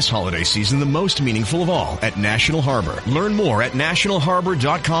 Make this holiday season the most meaningful of all at National Harbor. Learn more at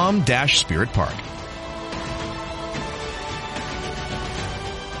nationalharbor.com/Spirit Park.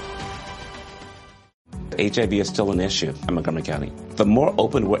 HIV is still an issue in Montgomery County. The more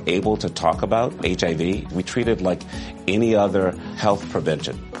open we're able to talk about HIV, we treat it like any other health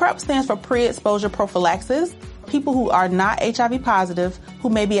prevention. PrEP stands for pre-exposure prophylaxis. People who are not HIV positive, who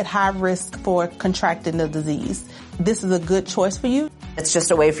may be at high risk for contracting the disease. This is a good choice for you. It's just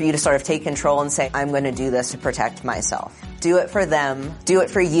a way for you to sort of take control and say, I'm going to do this to protect myself. Do it for them. Do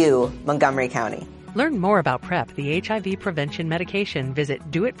it for you, Montgomery County. Learn more about PrEP, the HIV prevention medication. Visit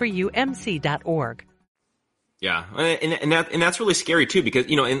doitforyoumc.org. Yeah, and that's really scary too, because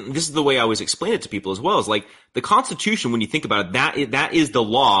and this is the way I always explain it to people as well, is like the Constitution, when you think about it, that is the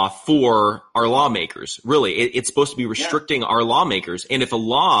law for our lawmakers. Really, it's supposed to be restricting our lawmakers, and if a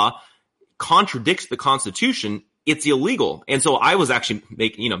law contradicts the Constitution, it's illegal. And so I was actually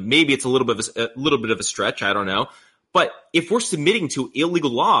making, maybe it's a little bit of a stretch. I don't know. But if we're submitting to illegal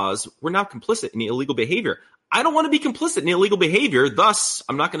laws, we're now complicit in illegal behavior. I don't want to be complicit in illegal behavior. Thus,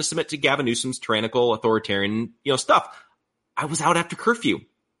 I'm not going to submit to Gavin Newsom's tyrannical, authoritarian, stuff. I was out after curfew.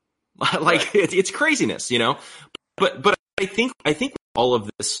 It's craziness, But I think all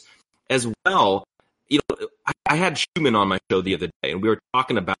of this as well. I had Schumann on my show the other day, and we were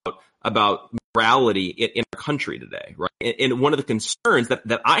talking about morality in our country today, right? And one of the concerns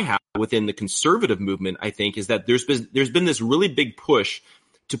that I have within the conservative movement, I think, is that there's been this really big push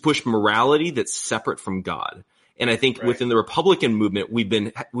to push morality that's separate from God. And I think within the Republican movement, we've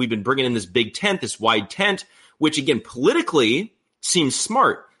been bringing in this big tent, this wide tent, which again politically seems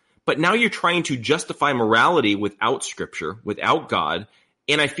smart, but now you're trying to justify morality without Scripture, without God.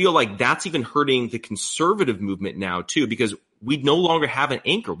 And I feel like that's even hurting the conservative movement now too, because we no longer have an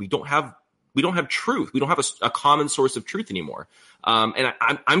anchor. We don't have truth. We don't have a common source of truth anymore. And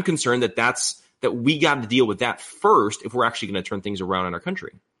I'm concerned that we got to deal with that first if we're actually going to turn things around in our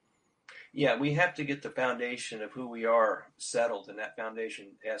country. Yeah, we have to get the foundation of who we are settled, and that foundation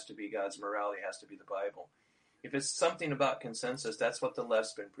has to be God's morality, has to be the Bible. If it's something about consensus, that's what the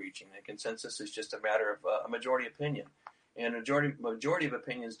left's been preaching. And consensus is just a matter of a majority opinion. And majority of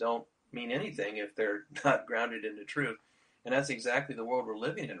opinions don't mean anything if they're not grounded in the truth. And that's exactly the world we're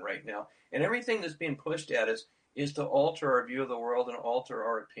living in right now. And everything that's being pushed at us is to alter our view of the world and alter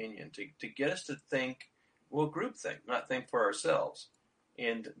our opinion, to get us to think, groupthink, not think for ourselves.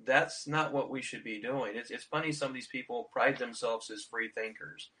 And that's not what we should be doing. It's funny, some of these people pride themselves as free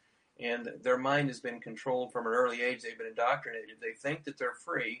thinkers. And their mind has been controlled from an early age. They've been indoctrinated. They think that they're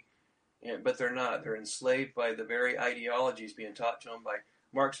free, but they're not. They're enslaved by the very ideologies being taught to them by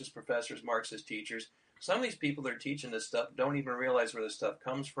Marxist professors, Marxist teachers. Some of these people that are teaching this stuff don't even realize where this stuff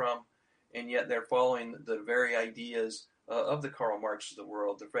comes from, and yet they're following the very ideas of the Karl Marx of the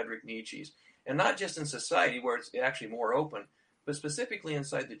world, the Friedrich Nietzsche's. And not just in society where it's actually more open, but specifically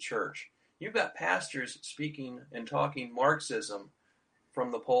inside the church. You've got pastors speaking and talking Marxism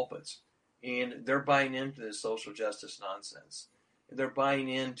from the pulpits, and they're buying into this social justice nonsense. They're buying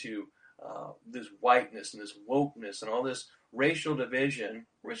into this whiteness and this wokeness and all this racial division,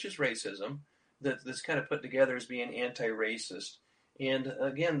 which is racism, that's kind of put together as being anti-racist. And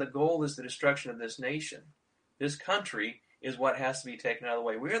again, the goal is the destruction of this nation. This country is what has to be taken out of the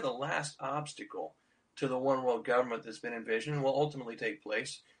way. We are the last obstacle to the one world government that's been envisioned and will ultimately take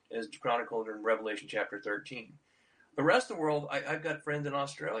place, as chronicled in Revelation chapter 13. The rest of the world, I've got friends in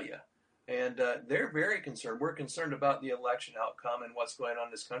Australia, and they're very concerned. We're concerned about the election outcome and what's going on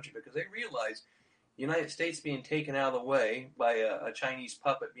in this country because they realize the United States being taken out of the way by a Chinese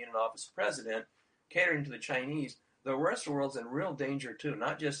puppet being in office president, catering to the Chinese. The rest of the world's in real danger too,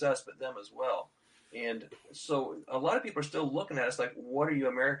 not just us, but them as well. And so a lot of people are still looking at us like, what are you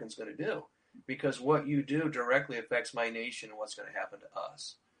Americans going to do? Because what you do directly affects my nation and what's going to happen to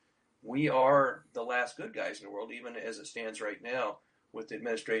us. We are the last good guys in the world, even as it stands right now with the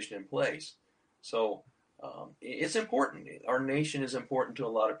administration in place. So it's important. Our nation is important to a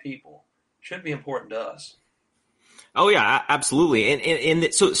lot of people. Should be important to us. Oh yeah, absolutely.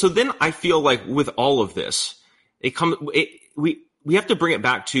 And so then I feel like with all of this, we have to bring it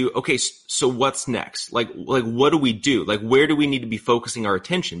back to, okay, so what's next? Like what do we do? Like where do we need to be focusing our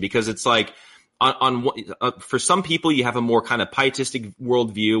attention? Because it's like for some people, you have a more kind of pietistic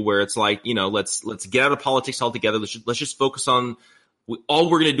worldview where it's like, let's get out of politics altogether. Let's just focus on all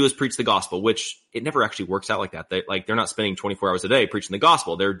we're going to do is preach the gospel, which it never actually works out like that. They're not spending 24 hours a day preaching the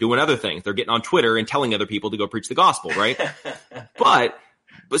gospel. They're doing other things. They're getting on Twitter and telling other people to go preach the gospel, right? But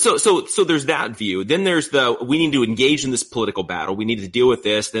so there's that view. Then there's we need to engage in this political battle. We need to deal with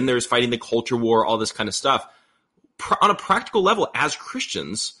this. Then there's fighting the culture war, all this kind of stuff. On a practical level, as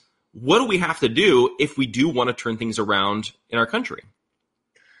Christians, what do we have to do if we do want to turn things around in our country?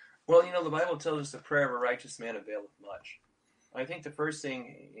 Well, the Bible tells us the prayer of a righteous man availeth much. I think the first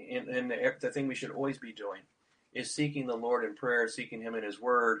thing, and the thing we should always be doing, is seeking the Lord in prayer, seeking Him in His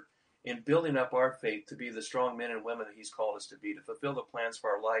Word, and building up our faith to be the strong men and women that He's called us to be, to fulfill the plans for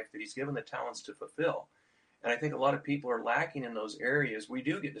our life that He's given the talents to fulfill. And I think a lot of people are lacking in those areas. We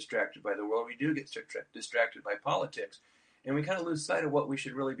do get distracted by the world. We do get distracted by politics. And we kind of lose sight of what we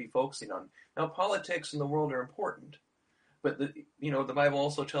should really be focusing on. Now, politics and the world are important. But, the Bible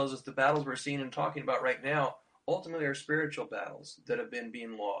also tells us the battles we're seeing and talking about right now ultimately are spiritual battles that have been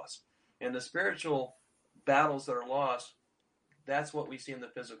being lost. And the spiritual battles that are lost, that's what we see in the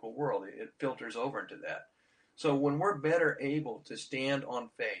physical world. It filters over into that. So when we're better able to stand on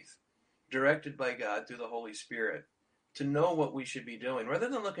faith, directed by God through the Holy Spirit, to know what we should be doing, rather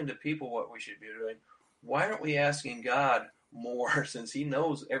than looking to people what we should be doing, why aren't we asking God more, since he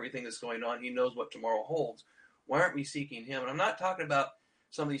knows everything that's going on? He knows what tomorrow holds. Why aren't we seeking him? And I'm not talking about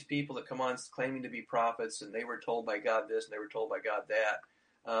some of these people that come on claiming to be prophets and they were told by God this and they were told by God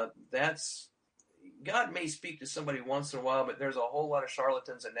that. God may speak to somebody once in a while, but there's a whole lot of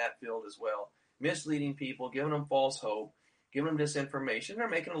charlatans in that field as well, misleading people, giving them false hope, giving them disinformation. They're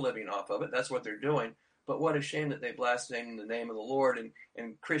making a living off of it. That's what they're doing. But what a shame that they blaspheme the name of the Lord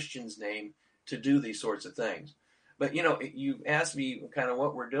and Christians' name to do these sorts of things. But, you asked me kind of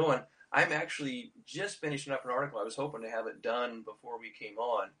what we're doing. I'm actually just finishing up an article. I was hoping to have it done before we came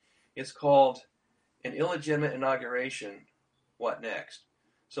on. It's called An Illegitimate Inauguration, What Next?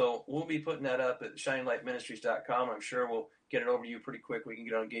 So we'll be putting that up at shininglightministries.com. I'm sure we'll get it over to you pretty quick. We can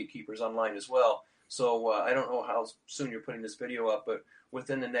get on Gatekeepers Online as well. So I don't know how soon you're putting this video up, but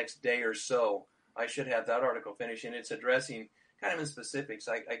within the next day or so, I should have that article finished. And it's addressing kind of in specifics.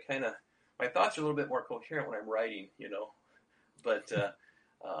 My thoughts are a little bit more coherent when I'm writing, But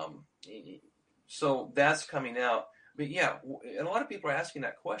so that's coming out. But yeah, and a lot of people are asking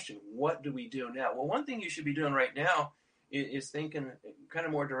that question, what do we do now? Well, one thing you should be doing right now is thinking kind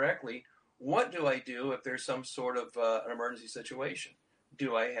of more directly, what do I do if there's some sort of an emergency situation?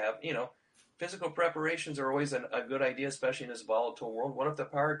 Do I have, physical preparations are always a good idea, especially in this volatile world. What if the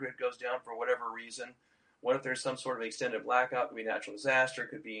power grid goes down for whatever reason? What if there's some sort of extended blackout? Could be natural disaster,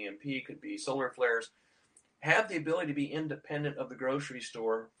 could be EMP, could be solar flares. Have the ability to be independent of the grocery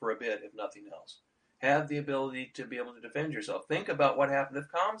store for a bit, if nothing else. Have the ability to be able to defend yourself. Think about what happens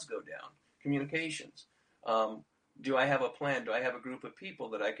if comms go down, communications. Do I have a plan? Do I have a group of people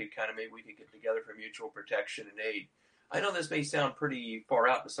that I could maybe we could get together for mutual protection and aid? I know this may sound pretty far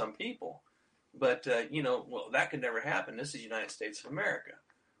out to some people, but, that could never happen. This is the United States of America.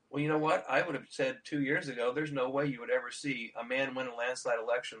 Well, you know what? I would have said 2 years ago, there's no way you would ever see a man win a landslide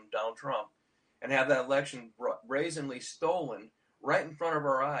election with Donald Trump and have that election brazenly stolen right in front of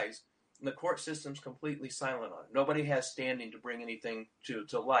our eyes, and the court system's completely silent on it. Nobody has standing to bring anything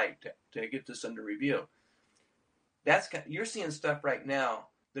to light to get this under review. You're seeing stuff right now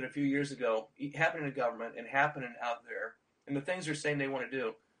that a few years ago happened in government and happening out there, and the things they're saying they want to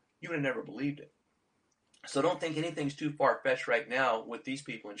do, you would have never believed it. So don't think anything's too far-fetched right now with these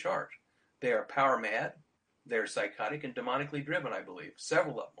people in charge. They are power mad, they're psychotic and demonically driven, I believe.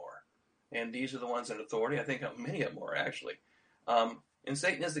 Several of them are. And these are the ones in authority. I think many of them are, actually. And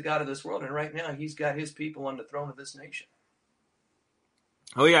Satan is the god of this world, and right now he's got his people on the throne of this nation.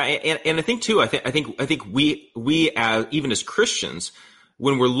 Oh yeah, and I think too. I think we as even as Christians,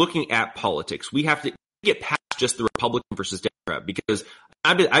 when we're looking at politics, we have to get past just the Republican versus Democrat, because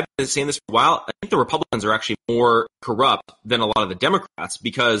I've been saying this for a while. I think the Republicans are actually more corrupt than a lot of the Democrats,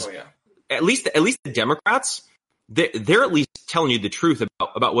 because at least the Democrats, they're at least telling you the truth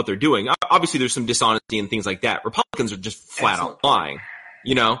about what they're doing. Obviously, there's some dishonesty and things like that. Republicans are just flat out lying.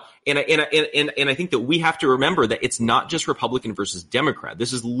 And I think that we have to remember that it's not just Republican versus Democrat.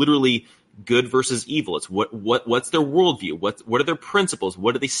 This is literally good versus evil. It's what's their worldview? What are their principles?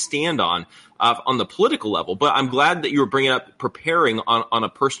 What do they stand on the political level? But I'm glad that you were bringing up preparing on a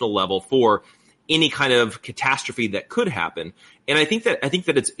personal level for any kind of catastrophe that could happen. And I think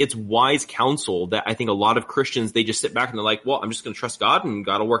that it's wise counsel that I think a lot of Christians, they just sit back and they're like, well, I'm just going to trust God and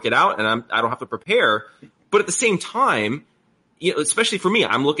God will work it out, and I don't have to prepare. But at the same time, especially for me,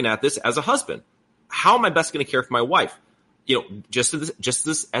 I'm looking at this as a husband. How am I best going to care for my wife? Just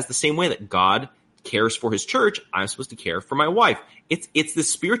as the same way that God cares for his church, I'm supposed to care for my wife. It's this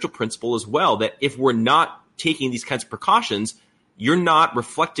spiritual principle as well, that if we're not taking these kinds of precautions, you're not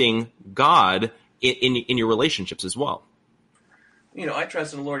reflecting God in your relationships as well. I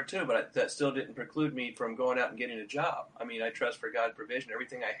trust in the Lord too, but that still didn't preclude me from going out and getting a job. I mean, I trust for God's provision.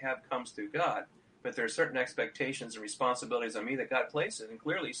 Everything I have comes through God. But there are certain expectations and responsibilities on me that God places, and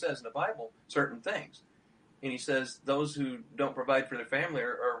clearly he says in the Bible certain things. And he says those who don't provide for their family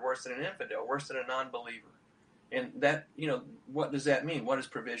are worse than an infidel, worse than a non-believer. And that, what does that mean? What does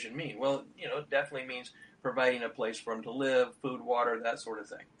provision mean? Well, it definitely means providing a place for them to live, food, water, that sort of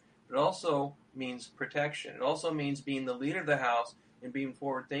thing. But it also means protection. It also means being the leader of the house and being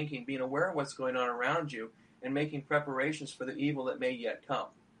forward-thinking, being aware of what's going on around you, and making preparations for the evil that may yet come.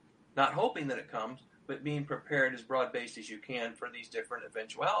 Not hoping that it comes, but being prepared as broad-based as you can for these different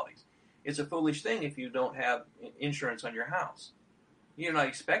eventualities. It's a foolish thing if you don't have insurance on your house. You're not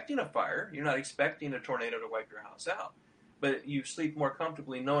expecting a fire. You're not expecting a tornado to wipe your house out. But you sleep more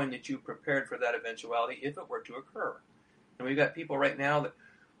comfortably knowing that you prepared for that eventuality if it were to occur. And we've got people right now that,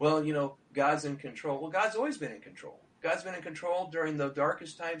 God's in control. Well, God's always been in control. God's been in control during the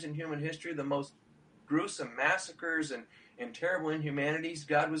darkest times in human history, the most gruesome massacres and and terrible inhumanities,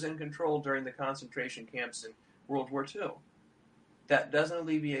 God was in control during the concentration camps in World War II. That doesn't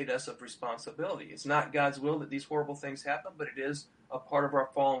alleviate us of responsibility. It's not God's will that these horrible things happen, but it is a part of our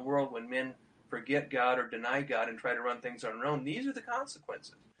fallen world when men forget God or deny God and try to run things on their own. These are the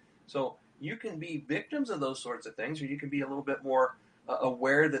consequences. So you can be victims of those sorts of things, or you can be a little bit more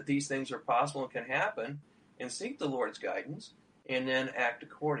aware that these things are possible and can happen, and seek the Lord's guidance, and then act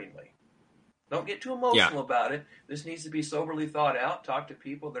accordingly. Don't get too emotional about it. This needs to be soberly thought out. Talk to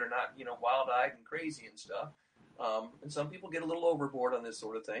people that are not, wild-eyed and crazy and stuff. And some people get a little overboard on this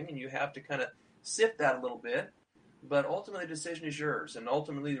sort of thing, and you have to kind of sift that a little bit. But ultimately, the decision is yours, and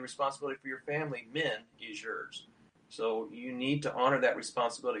ultimately, the responsibility for your family, men, is yours. So you need to honor that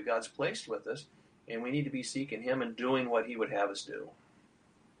responsibility God's placed with us, and we need to be seeking Him and doing what He would have us do.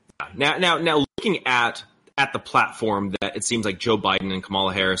 Now, looking at the platform that it seems like Joe Biden and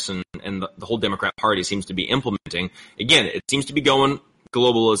Kamala Harris and the whole Democrat Party seems to be implementing, again, it seems to be going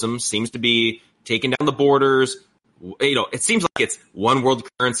globalism, seems to be taking down the borders. It seems like it's one world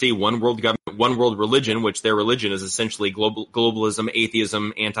currency, one world government, one world religion, which their religion is essentially globalism,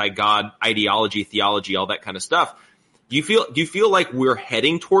 atheism, anti-God, ideology, theology, all that kind of stuff. Do you feel like we're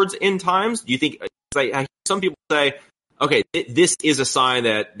heading towards end times? Do you think, I hear some people say, okay, this is a sign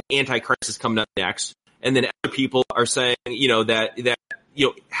that the Antichrist is coming up next, and then other people are saying,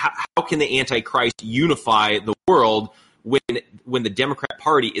 how can the Antichrist unify the world when the Democrat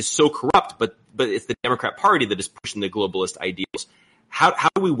Party is so corrupt, but it's the Democrat Party that is pushing the globalist ideals? How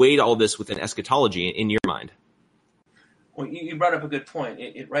do we weigh all this within eschatology in your mind? Well, you brought up a good point.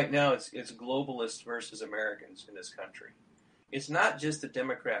 Right now, it's globalists versus Americans in this country. It's not just the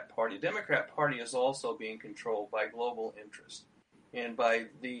Democrat Party. The Democrat Party is also being controlled by global interests and by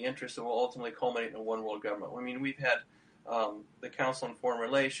the interests that will ultimately culminate in a one-world government. I mean, we've had the Council on Foreign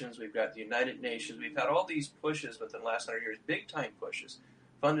Relations, we've got the United Nations, we've had all these pushes within the last 100 years, big-time pushes,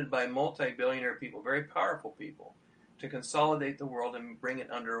 funded by multi-billionaire people, very powerful people, to consolidate the world and bring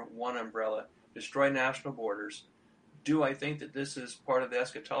it under one umbrella, destroy national borders. Do I think that this is part of the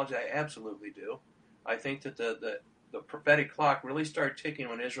eschatology? I absolutely do. I think that the prophetic clock really started ticking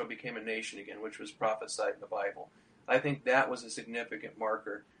when Israel became a nation again, which was prophesied in the Bible. I think that was a significant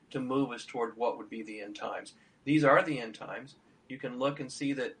marker to move us toward what would be the end times. These are the end times. You can look and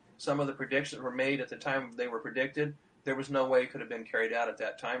see that some of the predictions were made at the time they were predicted. There was no way it could have been carried out at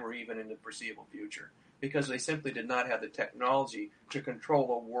that time or even in the foreseeable future, because they simply did not have the technology to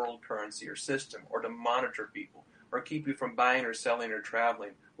control a world currency or system, or to monitor people, or keep you from buying or selling or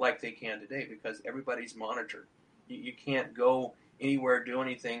traveling like they can today, because everybody's monitored. You can't go anywhere, do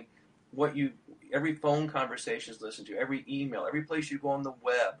anything. Every phone conversation is listened to, every email, every place you go on the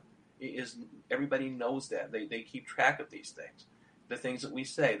web, everybody knows that. They keep track of these things. The things that we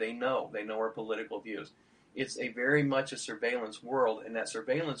say, they know our political views. It's a very much a surveillance world, and that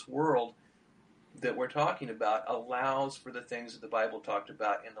surveillance world that we're talking about allows for the things that the Bible talked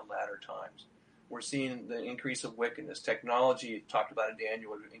about in the latter times. We're seeing the increase of wickedness. Technology, talked about in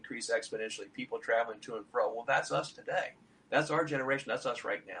Daniel, would increase exponentially. People traveling to and fro. Well, that's us today. That's our generation. That's us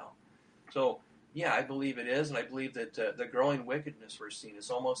right now. So, yeah, I believe it is, and I believe that the growing wickedness we're seeing is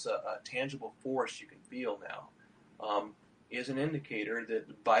almost a tangible force you can feel now, is an indicator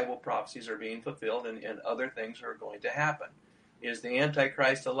that Bible prophecies are being fulfilled and other things are going to happen. Is the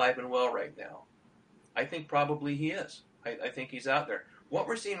Antichrist alive and well right now? I think probably he is. I think he's out there. What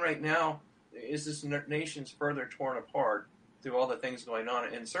we're seeing right now is this nation's further torn apart through all the things going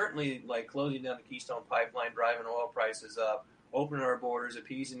on, and certainly like closing down the Keystone Pipeline, driving oil prices up, opening our borders,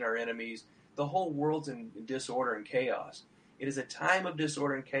 appeasing our enemies. The whole world's in disorder and chaos. It is a time of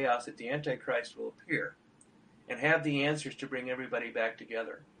disorder and chaos that the Antichrist will appear and have the answers to bring everybody back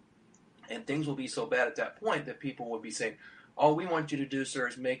together. And things will be so bad at that point that people will be saying, all we want you to do, sir,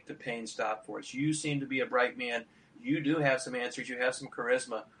 is make the pain stop for us. You seem to be a bright man. You do have some answers. You have some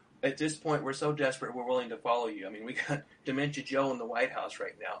charisma. At this point, we're so desperate, we're willing to follow you. I mean, we got Dementia Joe in the White House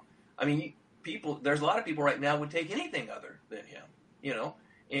right now. I mean, there's a lot of people right now would take anything other than him,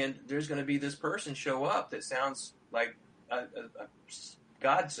 and there's going to be this person show up that sounds like a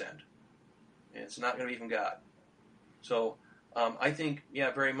God sent. And it's not going to be from God. So I think,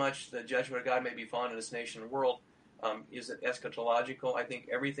 very much the judgment of God may be falling in this nation and world. Is it eschatological? I think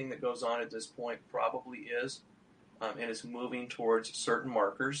everything that goes on at this point probably is. And it's moving towards certain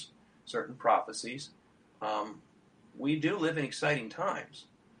markers, certain prophecies. We do live in exciting times.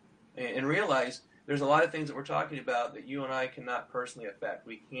 And realize there's a lot of things that we're talking about that you and I cannot personally affect.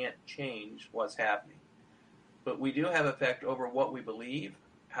 We can't change what's happening. But we do have effect over what we believe,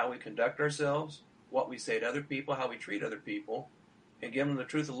 how we conduct ourselves, what we say to other people, how we treat other people, and give them the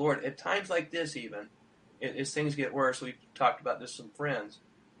truth of the Lord. At times like this even, as things get worse, we've talked about this with some friends,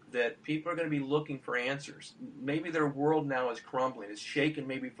 that people are going to be looking for answers. Maybe their world now is crumbling. It's shaken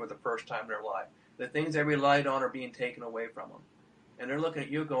maybe for the first time in their life. The things they relied on are being taken away from them. And they're looking at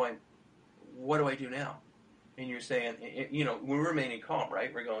you going, what do I do now? And you're saying, we're remaining calm,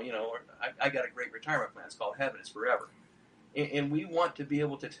 right? We're going, I got a great retirement plan. It's called Heaven. It's forever. And we want to be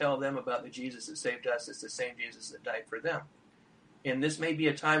able to tell them about the Jesus that saved us. It's the same Jesus that died for them. And this may be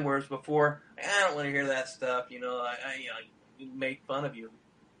a time where it's before, I don't want to hear that stuff, I make fun of you.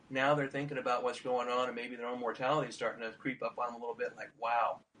 Now they're thinking about what's going on, and maybe their own mortality is starting to creep up on them a little bit, like,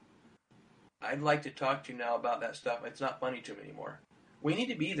 wow, I'd like to talk to you now about that stuff. It's not funny to me anymore. We need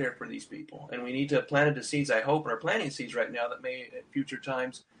to be there for these people, and we need to plant the seeds, I hope, and are planting seeds right now that may, at future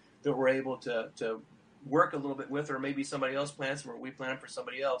times, that we're able to work a little bit with, or maybe somebody else plants them, or we plant them for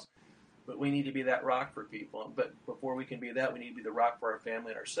somebody else. But we need to be that rock for people. But before we can be that, we need to be the rock for our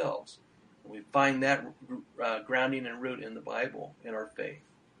family and ourselves. And we find that grounding and root in the Bible, in our faith.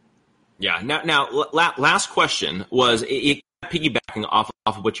 Yeah. Now, last question was piggybacking off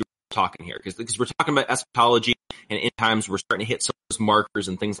of what you were talking here, because we're talking about eschatology and end times. We're starting to hit some of those markers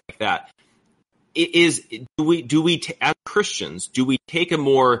and things like that. Do we as Christians, do we take a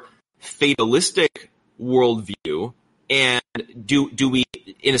more fatalistic worldview, and do we,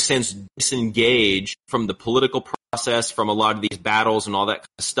 in a sense, disengage from the political process, from a lot of these battles and all that kind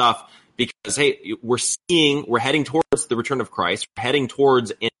of stuff? Because, hey, we're heading towards the return of Christ, we're heading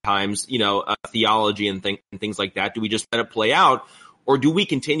towards end times, theology and things like that. Do we just let it play out, or do we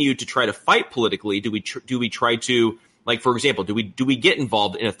continue to try to fight politically? Do we try to, like, for example, do we get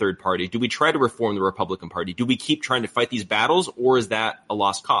involved in a third party? Do we try to reform the Republican Party? Do we keep trying to fight these battles, or is that a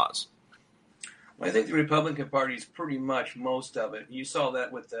lost cause? Well, I think the Republican Party is pretty much most of it. You saw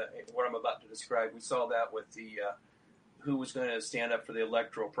that with what I'm about to describe. We saw that with the who was going to stand up for the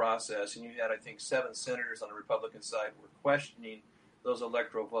electoral process, and you had, I think, 7 senators on the Republican side who were questioning those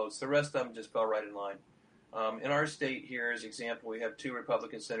electoral votes. The rest of them just fell right in line. In our state here, as example, we have 2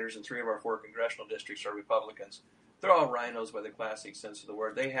 Republican senators, and 3 of our 4 congressional districts are Republicans. They're all rhinos by the classic sense of the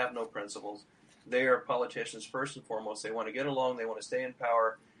word. They have no principles. They are politicians first and foremost. They want to get along. They want to stay in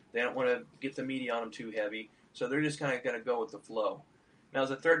power. They don't want to get the media on them too heavy. So they're just kind of going to go with the flow. Now, is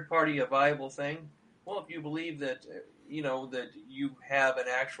a third party a viable thing? Well, if you believe that, that you have an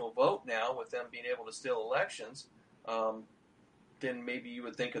actual vote now with them being able to steal elections, then maybe you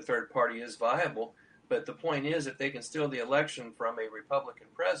would think a third party is viable. But the point is, if they can steal the election from a Republican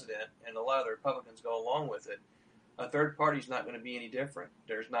president, and a lot of the Republicans go along with it, a third party is not going to be any different.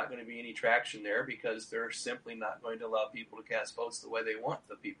 There's not going to be any traction there, because they're simply not going to allow people to cast votes the way they want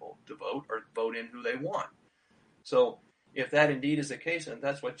the people to vote, or vote in who they want. So if that indeed is the case, and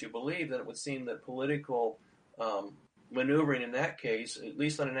that's what you believe, then it would seem that political maneuvering in that case, at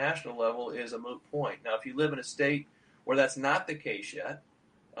least on a national level, is a moot point. Now, if you live in a state where that's not the case yet,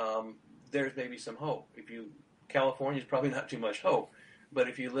 there's maybe some hope. California is probably not too much hope. But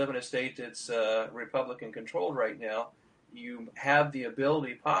if you live in a state that's Republican-controlled right now, you have the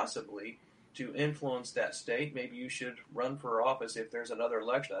ability possibly to influence that state. Maybe you should run for office if there's another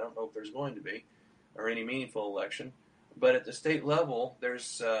election. I don't know if there's going to be, or any meaningful election. But at the state level,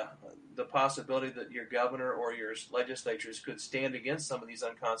 there's the possibility that your governor or your legislatures could stand against some of these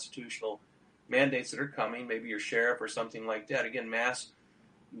unconstitutional mandates that are coming, maybe your sheriff or something like that. Again, mass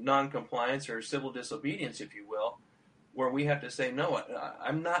noncompliance or civil disobedience, if you will, where we have to say, no,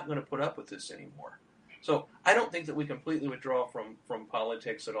 I'm not going to put up with this anymore. So I don't think that we completely withdraw from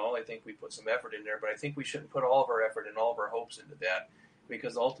politics at all. I think we put some effort in there, but I think we shouldn't put all of our effort and all of our hopes into that,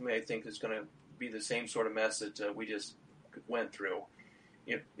 because ultimately I think it's going to be the same sort of mess that we just went through.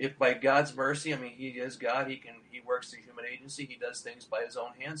 If by God's mercy, I mean, He is God, He works the human agency, He does things by His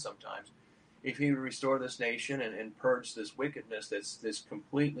own hand sometimes. If He would restore this nation and purge this wickedness that's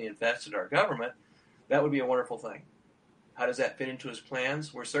completely infested our government, that would be a wonderful thing. How does that fit into His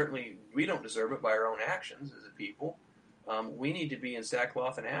plans? We don't deserve it by our own actions as a people. We need to be in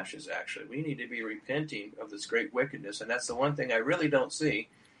sackcloth and ashes, actually. We need to be repenting of this great wickedness, and that's the one thing I really don't see.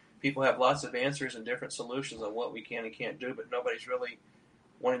 People have lots of answers and different solutions on what we can and can't do, but nobody's really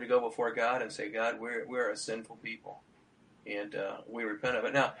wanting to go before God and say, God, we're a sinful people, and we repent of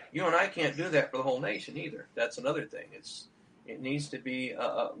it. Now, you and I can't do that for the whole nation either. That's another thing. It needs to be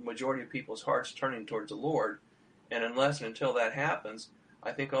a majority of people's hearts turning towards the Lord. And unless and until that happens,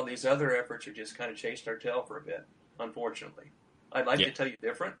 I think all these other efforts are just kind of chasing our tail for a bit, unfortunately. I'd like to tell you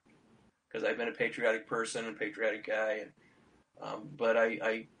different, because I've been a patriotic person and patriotic guy, but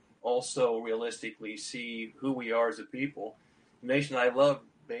I also realistically see who we are as a people. The nation I love,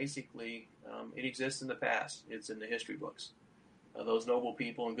 basically, it exists in the past. It's in the history books. Those noble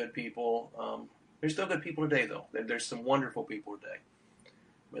people and good people There's still good people today, though. There's some wonderful people today.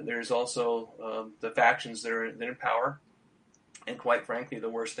 But there's also the factions that are in power. And quite frankly, the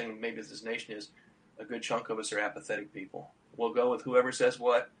worst thing maybe with this nation is a good chunk of us are apathetic people. We'll go with whoever says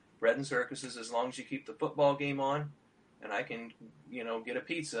what, bread and circuses, as long as you keep the football game on and I can, get a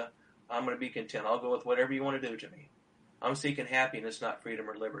pizza, I'm going to be content. I'll go with whatever you want to do to me. I'm seeking happiness, not freedom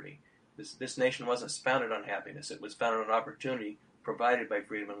or liberty. This nation wasn't founded on happiness. It was founded on opportunity provided by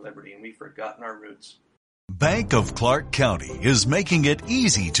freedom and liberty, and we've forgotten our roots. Bank of Clark County is making it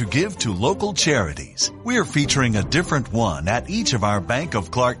easy to give to local charities. We're featuring a different one at each of our Bank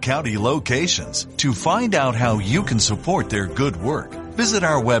of Clark County locations. To find out how you can support their good work, visit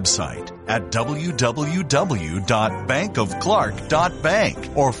our website at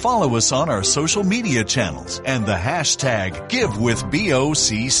www.bankofclark.bank or follow us on our social media channels and the hashtag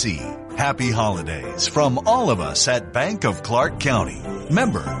GiveWithBOCC. Happy holidays from all of us at Bank of Clark County.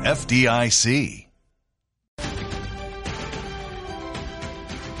 Member FDIC.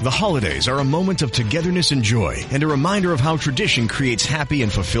 The holidays are a moment of togetherness and joy and a reminder of how tradition creates happy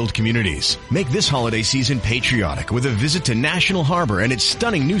and fulfilled communities. Make this holiday season patriotic with a visit to National Harbor and its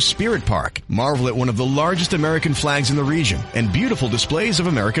stunning new Spirit Park. Marvel at one of the largest American flags in the region and beautiful displays of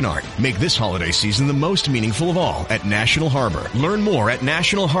American art. Make this holiday season the most meaningful of all at National Harbor. Learn more at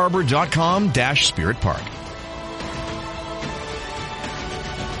nationalharbor.com/Spirit Park.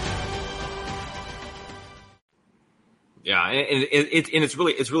 Yeah, and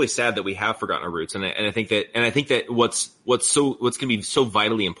it's really sad that we have forgotten our roots, and I think that what's going to be so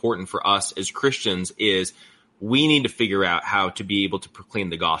vitally important for us as Christians is we need to figure out how to be able to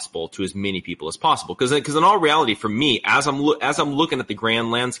proclaim the gospel to as many people as possible. Because in all reality, for me, as I'm looking at the grand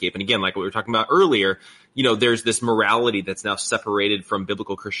landscape, and again, like what we were talking about earlier, there's this morality that's now separated from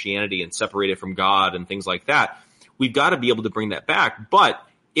biblical Christianity and separated from God and things like that. We've got to be able to bring that back, but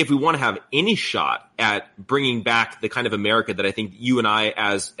if we want to have any shot at bringing back the kind of America that I think you and I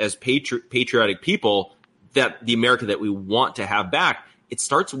as patriotic people, that the America that we want to have back, it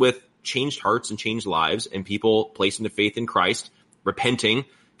starts with changed hearts and changed lives and people placing their faith in Christ, repenting.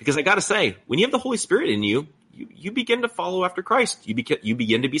 Because I got to say, when you have the Holy Spirit in you, you begin to follow after Christ. You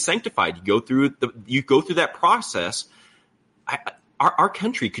begin to be sanctified. You go through that process. Our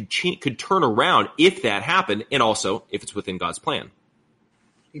country could turn around if that happened, and also if it's within God's plan.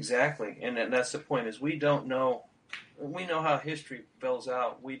 Exactly, and that's the point, is we don't know. We know how history fills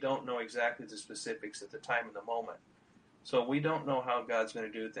out. We don't know exactly the specifics at the time of the moment. So we don't know how God's going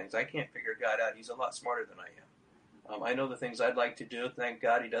to do things. I can't figure God out. He's a lot smarter than I am. I know the things I'd like to do. Thank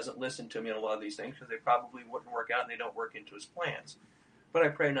God he doesn't listen to me on a lot of these things because they probably wouldn't work out and they don't work into his plans. But I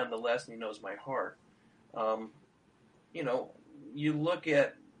pray nonetheless, and he knows my heart. You look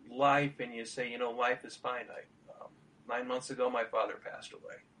at life and you say, life is finite. 9 months ago, my father passed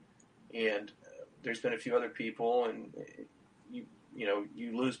away, and there's been a few other people, and you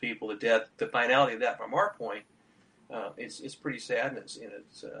lose people to death. The finality of that, from our point, it's pretty sad, and it's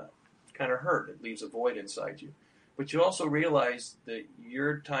kind of hurt. It leaves a void inside you. But you also realize that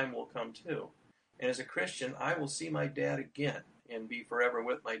your time will come too. And as a Christian, I will see my dad again and be forever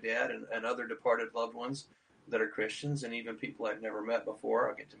with my dad and other departed loved ones that are Christians, and even people I've never met before.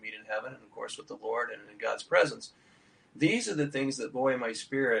 I'll get to meet in heaven, and of course with the Lord and in God's presence. These are the things that buoy my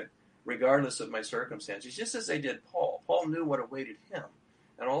spirit, regardless of my circumstances, just as they did Paul. Paul knew what awaited him,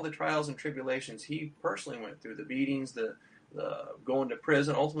 and all the trials and tribulations he personally went through, the beatings, the going to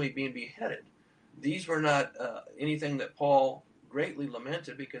prison, ultimately being beheaded. These were not anything that Paul greatly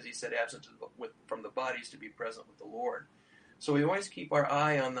lamented, because he said, absent from the bodies to be present with the Lord. So we always keep our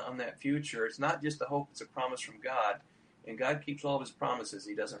eye on that future. It's not just a hope, it's a promise from God, and God keeps all of his promises.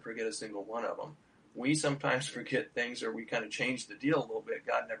 He doesn't forget a single one of them. We sometimes forget things, or we kind of change the deal a little bit.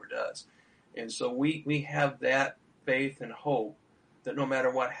 God never does. And so we have that faith and hope that no matter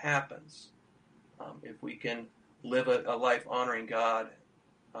what happens, if we can live a life honoring God,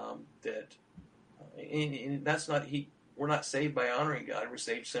 and that's not, we're not saved by honoring God. We're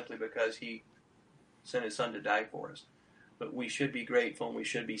saved simply because he sent his son to die for us. But we should be grateful, and we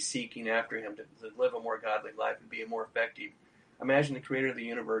should be seeking after him to live a more godly life and be more effective. Imagine the creator of the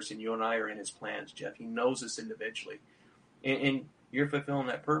universe, and you and I are in his plans, Jeff. He knows us individually. And you're fulfilling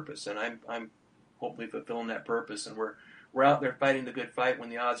that purpose, and I'm hopefully fulfilling that purpose. And we're out there fighting the good fight when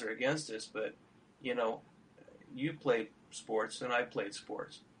the odds are against us. But, you played sports, and I played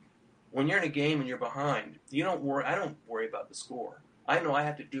sports. When you're in a game and you're behind, I don't worry about the score. I know I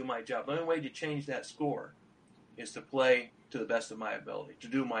have to do my job. The only way to change that score is to play to the best of my ability, to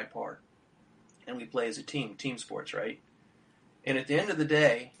do my part. And we play as a team sports, right? And at the end of the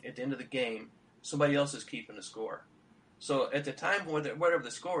day, at the end of the game, somebody else is keeping the score. So at the time, whatever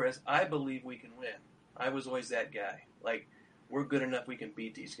the score is, I believe we can win. I was always that guy. Like, we're good enough, we can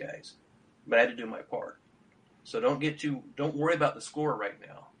beat these guys. But I had to do my part. So don't worry about the score right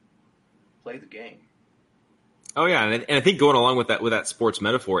now. Play the game. Oh yeah, and I think going along with that sports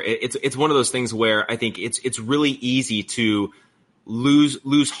metaphor, it's one of those things where I think it's really easy to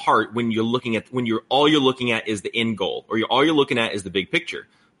lose heart when all you're looking at is the end goal, or all you're looking at is the big picture.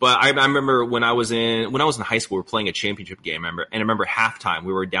 But I remember when I was in high school, we were playing a championship game. I remember halftime,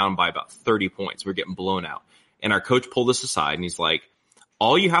 we were down by about 30 points. We were getting blown out, and our coach pulled us aside and he's like,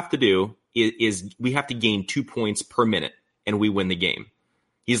 "All you have to do is we have to gain 2 points per minute, and we win the game."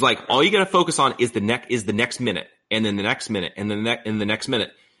 He's like, all you got to focus on is the next minute, and then the next minute, and then the next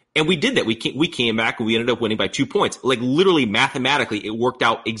minute. And we did that. We came back and we ended up winning by 2 points. Like literally mathematically, it worked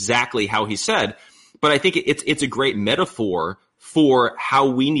out exactly how he said. But I think it's a great metaphor for how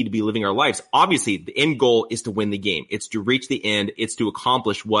we need to be living our lives. Obviously, the end goal is to win the game. It's to reach the end. It's to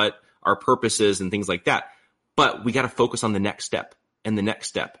accomplish what our purpose is and things like that. But we got to focus on the next step and the next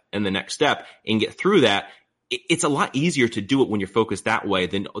step and the next step and get through that. It's a lot easier to do it when you're focused that way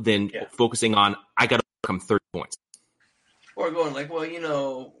than focusing on, I got to come 30 points. Or going like,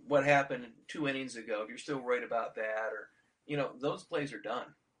 well, what happened 2 innings ago, if you're still worried about that, or, those plays are done.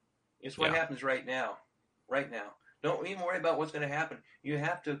 It's what happens right now. Right now. Don't even worry about what's going to happen. You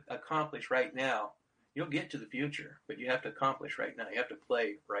have to accomplish right now. You'll get to the future, but you have to accomplish right now. You have to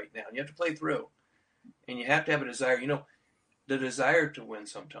play right now. You have to play through. And you have to have a desire. The desire to win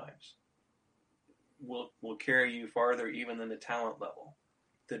sometimes will carry you farther even than the talent level.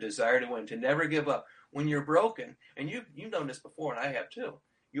 The desire to win, to never give up. When you're broken, and you've done this before, and I have too,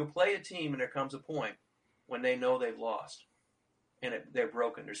 you'll play a team and there comes a point when they know they've lost. And they're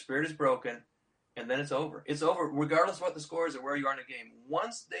broken. Their spirit is broken, and then it's over. It's over regardless of what the score is or where you are in the game.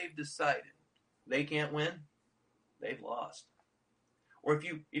 Once they've decided they can't win, they've lost. Or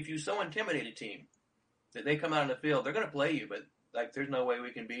if you so intimidate a team that they come out on the field, they're going to play you, but like there's no way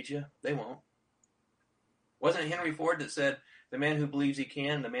we can beat you. They won't. Wasn't it Henry Ford that said, the man who believes he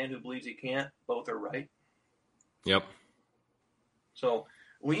can and the man who believes he can't, both are right? Yep. So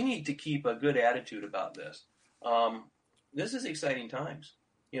we need to keep a good attitude about this. This is exciting times.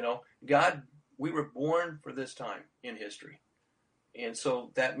 God, we were born for this time in history. And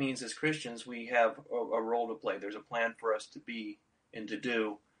so that means as Christians, we have a role to play. There's a plan for us to be and to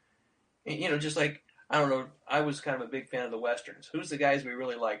do. And, just like, I don't know, I was kind of a big fan of the Westerns. Who's the guys we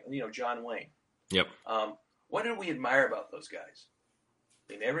really like? John Wayne. Yep. What did we admire about those guys?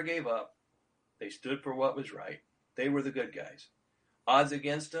 They never gave up. They stood for what was right. They were the good guys. Odds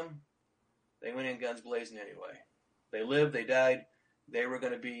against them, they went in guns blazing anyway. They lived, they died. They were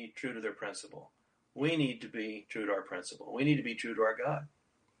going to be true to their principle. We need to be true to our principle. We need to be true to our God.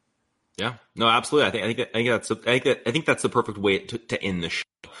 Yeah, no, absolutely. I think that's the perfect way to end the show.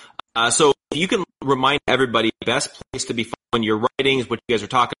 So if you can remind everybody, best place to be following your writings, what you guys are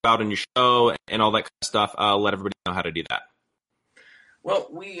talking about on your show, and all that kind of stuff. Let everybody know how to do that. Well,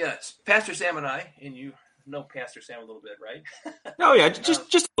 we Pastor Sam and I, and you know Pastor Sam a little bit, right? Oh yeah,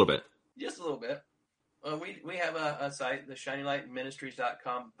 just a little bit. Just a little bit. We have a site,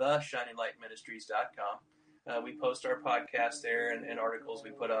 theshininglightministries.com, theshininglightministries.com. We post our podcast there and articles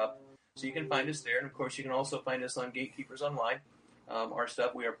we put up. So you can find us there. And, of course, you can also find us on Gatekeepers Online. Our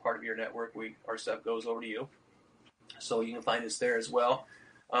stuff, we are part of your network. Our stuff goes over to you. So you can find us there as well.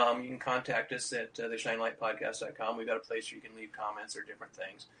 You can contact us at theshininglightpodcast.com. We've got a place where you can leave comments or different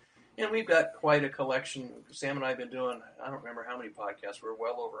things. And we've got quite a collection. Sam and I have been doing, I don't remember how many podcasts. We're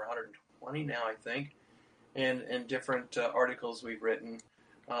well over 120 now, I think. And different articles we've written.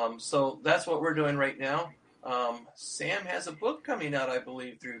 So that's what we're doing right now. Sam has a book coming out, I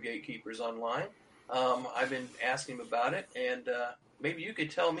believe, through Gatekeepers Online. I've been asking him about it, and maybe you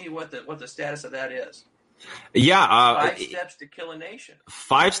could tell me what the status of that is. Yeah. 5 Steps to Kill a Nation.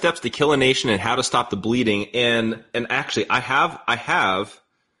 5 Steps to Kill a Nation and How to Stop the Bleeding. And actually, I have.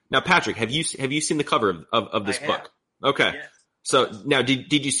 Now, Patrick, have you seen the cover of this book? Okay. Yes. So now,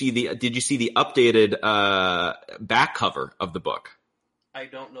 did you see the updated back cover of the book? I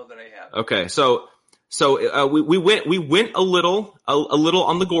don't know that I have. Okay, so we went a little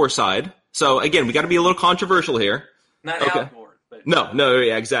on the gore side. So again, we got to be a little controversial here. Not okay. Al Gore, but no,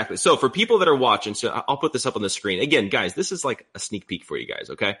 yeah, exactly. So for people that are watching, so I'll put this up on the screen again, guys. This is like a sneak peek for you guys.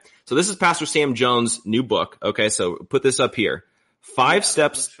 Okay, so this is Pastor Sam Jones' new book. Okay, so put this up here. 5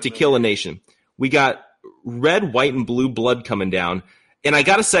 Steps to Kill a Nation. We got red, white, and blue blood coming down. And I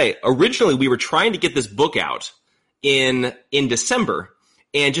got to say, originally we were trying to get this book out in December,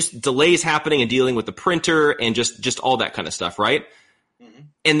 and just delays happening and dealing with the printer and just all that kind of stuff, right? Mm-hmm.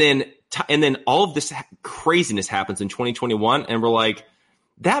 And then and then all of this craziness happens in 2021, and we're like,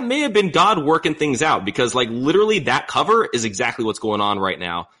 that may have been God working things out, because like literally that cover is exactly what's going on right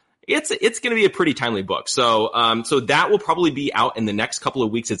now. It's going to be a pretty timely book. So that will probably be out in the next couple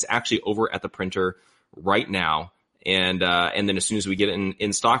of weeks. It's actually over at the printer right now. And then as soon as we get it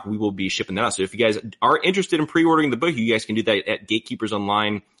in stock, we will be shipping that out. So if you guys are interested in pre-ordering the book, you guys can do that at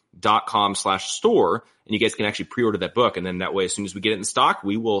gatekeepersonline.com/store, and you guys can actually pre-order that book. And then that way, as soon as we get it in stock,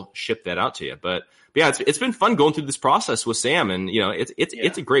 we will ship that out to you. But yeah, it's been fun going through this process with Sam, and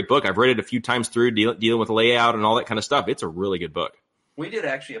it's a great book. I've read it a few times through, dealing with layout and all that kind of stuff. It's a really good book. We did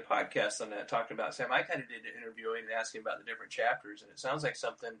actually a podcast on that, talking about Sam. I kind of did the interviewing and asking about the different chapters, and it sounds like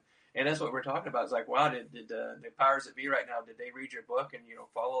something. And that's what we're talking about. It's like, wow, did the powers that be right now, did they read your book and,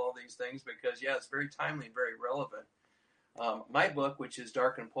 follow all these things? Because, yeah, it's very timely and very relevant. My book, which is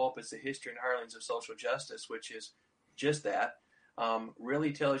Dark and Pulp, it's the history and hirelings of social justice, which is just that,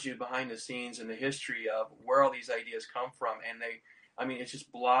 really tells you behind the scenes and the history of where all these ideas come from. And it's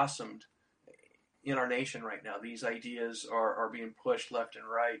just blossomed in our nation right now. These ideas are being pushed left and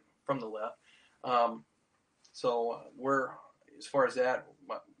right from the left. So we're, as far as that,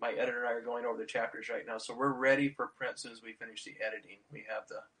 my editor and I are going over the chapters right now. So we're ready for print as soon as we finish the editing. We have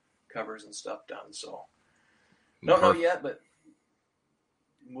the covers and stuff done. So don't know yet, but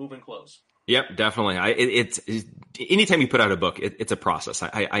moving close. Yep, definitely. It's anytime you put out a book, it's a process.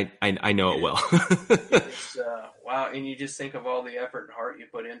 I know it well. It's, wow, and you just think of all the effort and heart you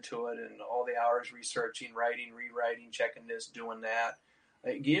put into it, and all the hours researching, writing, rewriting, checking this, doing that.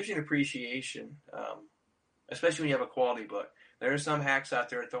 It gives you an appreciation, especially when you have a quality book. There are some hacks out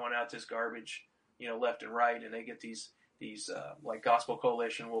there throwing out this garbage, left and right, and they get these like Gospel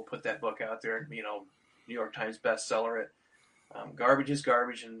Coalition will put that book out there, New York Times bestseller it. Garbage is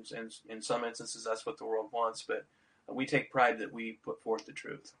garbage, and in some instances that's what the world wants, but we take pride that we put forth the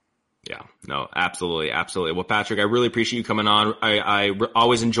truth. Yeah, no, absolutely. Well, Patrick, I really appreciate you coming on. I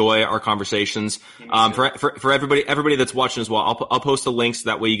always enjoy our conversations. For everybody that's watching as well, I'll post the links.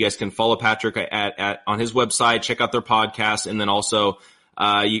 That way you guys can follow Patrick on his website, check out their podcast, and then also,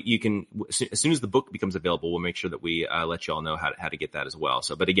 you can, as soon as the book becomes available, we'll make sure that we, let you all know how to get that as well.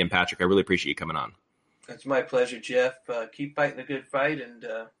 So, but again, Patrick, I really appreciate you coming on. It's my pleasure, Jeff. Keep fighting the good fight, and,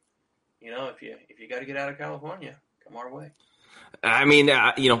 if you got to get out of California, come our way. I mean,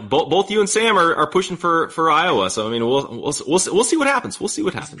 both you and Sam are pushing for Iowa. So, I mean, we'll see what happens. We'll see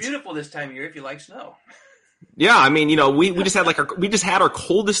what happens. It's beautiful this time of year if you like snow. Yeah. I mean, we just had our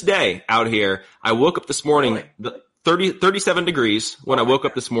coldest day out here. I woke up this morning, 37 degrees when I woke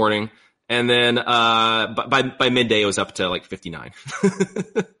up this morning. And then, by midday it was up to like 59.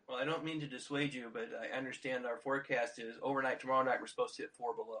 Well, I don't mean to dissuade you, but I understand our forecast is overnight tomorrow night we're supposed to hit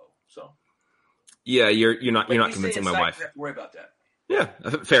 4 below. So. Yeah, you're not convincing my wife. You have to worry about that. Yeah,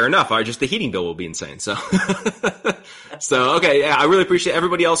 fair enough. Just the heating bill will be insane. So, okay. Yeah, I really appreciate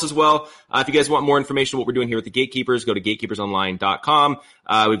everybody else as well. If you guys want more information on what we're doing here with the Gatekeepers, go to gatekeepersonline.com.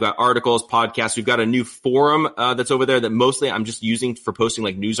 We've got articles, podcasts. We've got a new forum, that's over there that mostly I'm just using for posting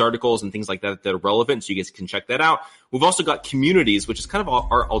like news articles and things like that are relevant. So you guys can check that out. We've also got communities, which is kind of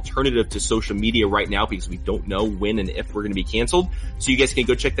our alternative to social media right now because we don't know when and if we're going to be canceled. So you guys can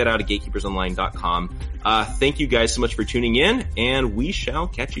go check that out at gatekeepersonline.com. Thank you guys so much for tuning in, and we shall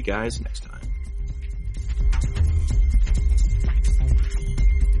catch you guys next time.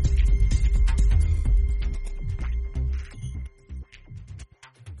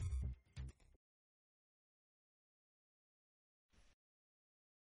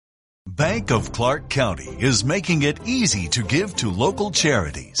 Bank of Clark County is making it easy to give to local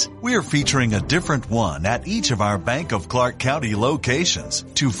charities. We're featuring a different one at each of our Bank of Clark County locations.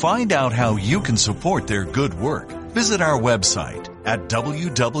 To find out how you can support their good work, visit our website at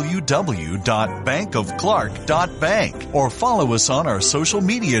www.bankofclark.bank or follow us on our social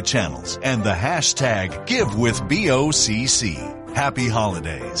media channels and the hashtag GiveWithBOCC. Happy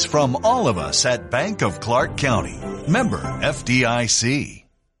holidays from all of us at Bank of Clark County. Member FDIC.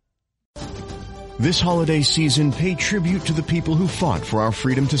 This holiday season, pay tribute to the people who fought for our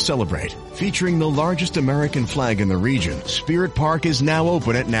freedom to celebrate. Featuring the largest American flag in the region, Spirit Park is now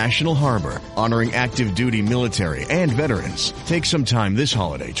open at National Harbor, honoring active duty military and veterans. Take some time this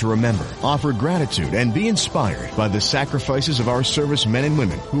holiday to remember, offer gratitude, and be inspired by the sacrifices of our service men and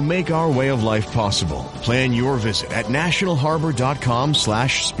women who make our way of life possible. Plan your visit at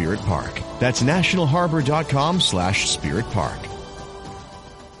nationalharbor.com/Spirit Park. That's nationalharbor.com/Spirit Park.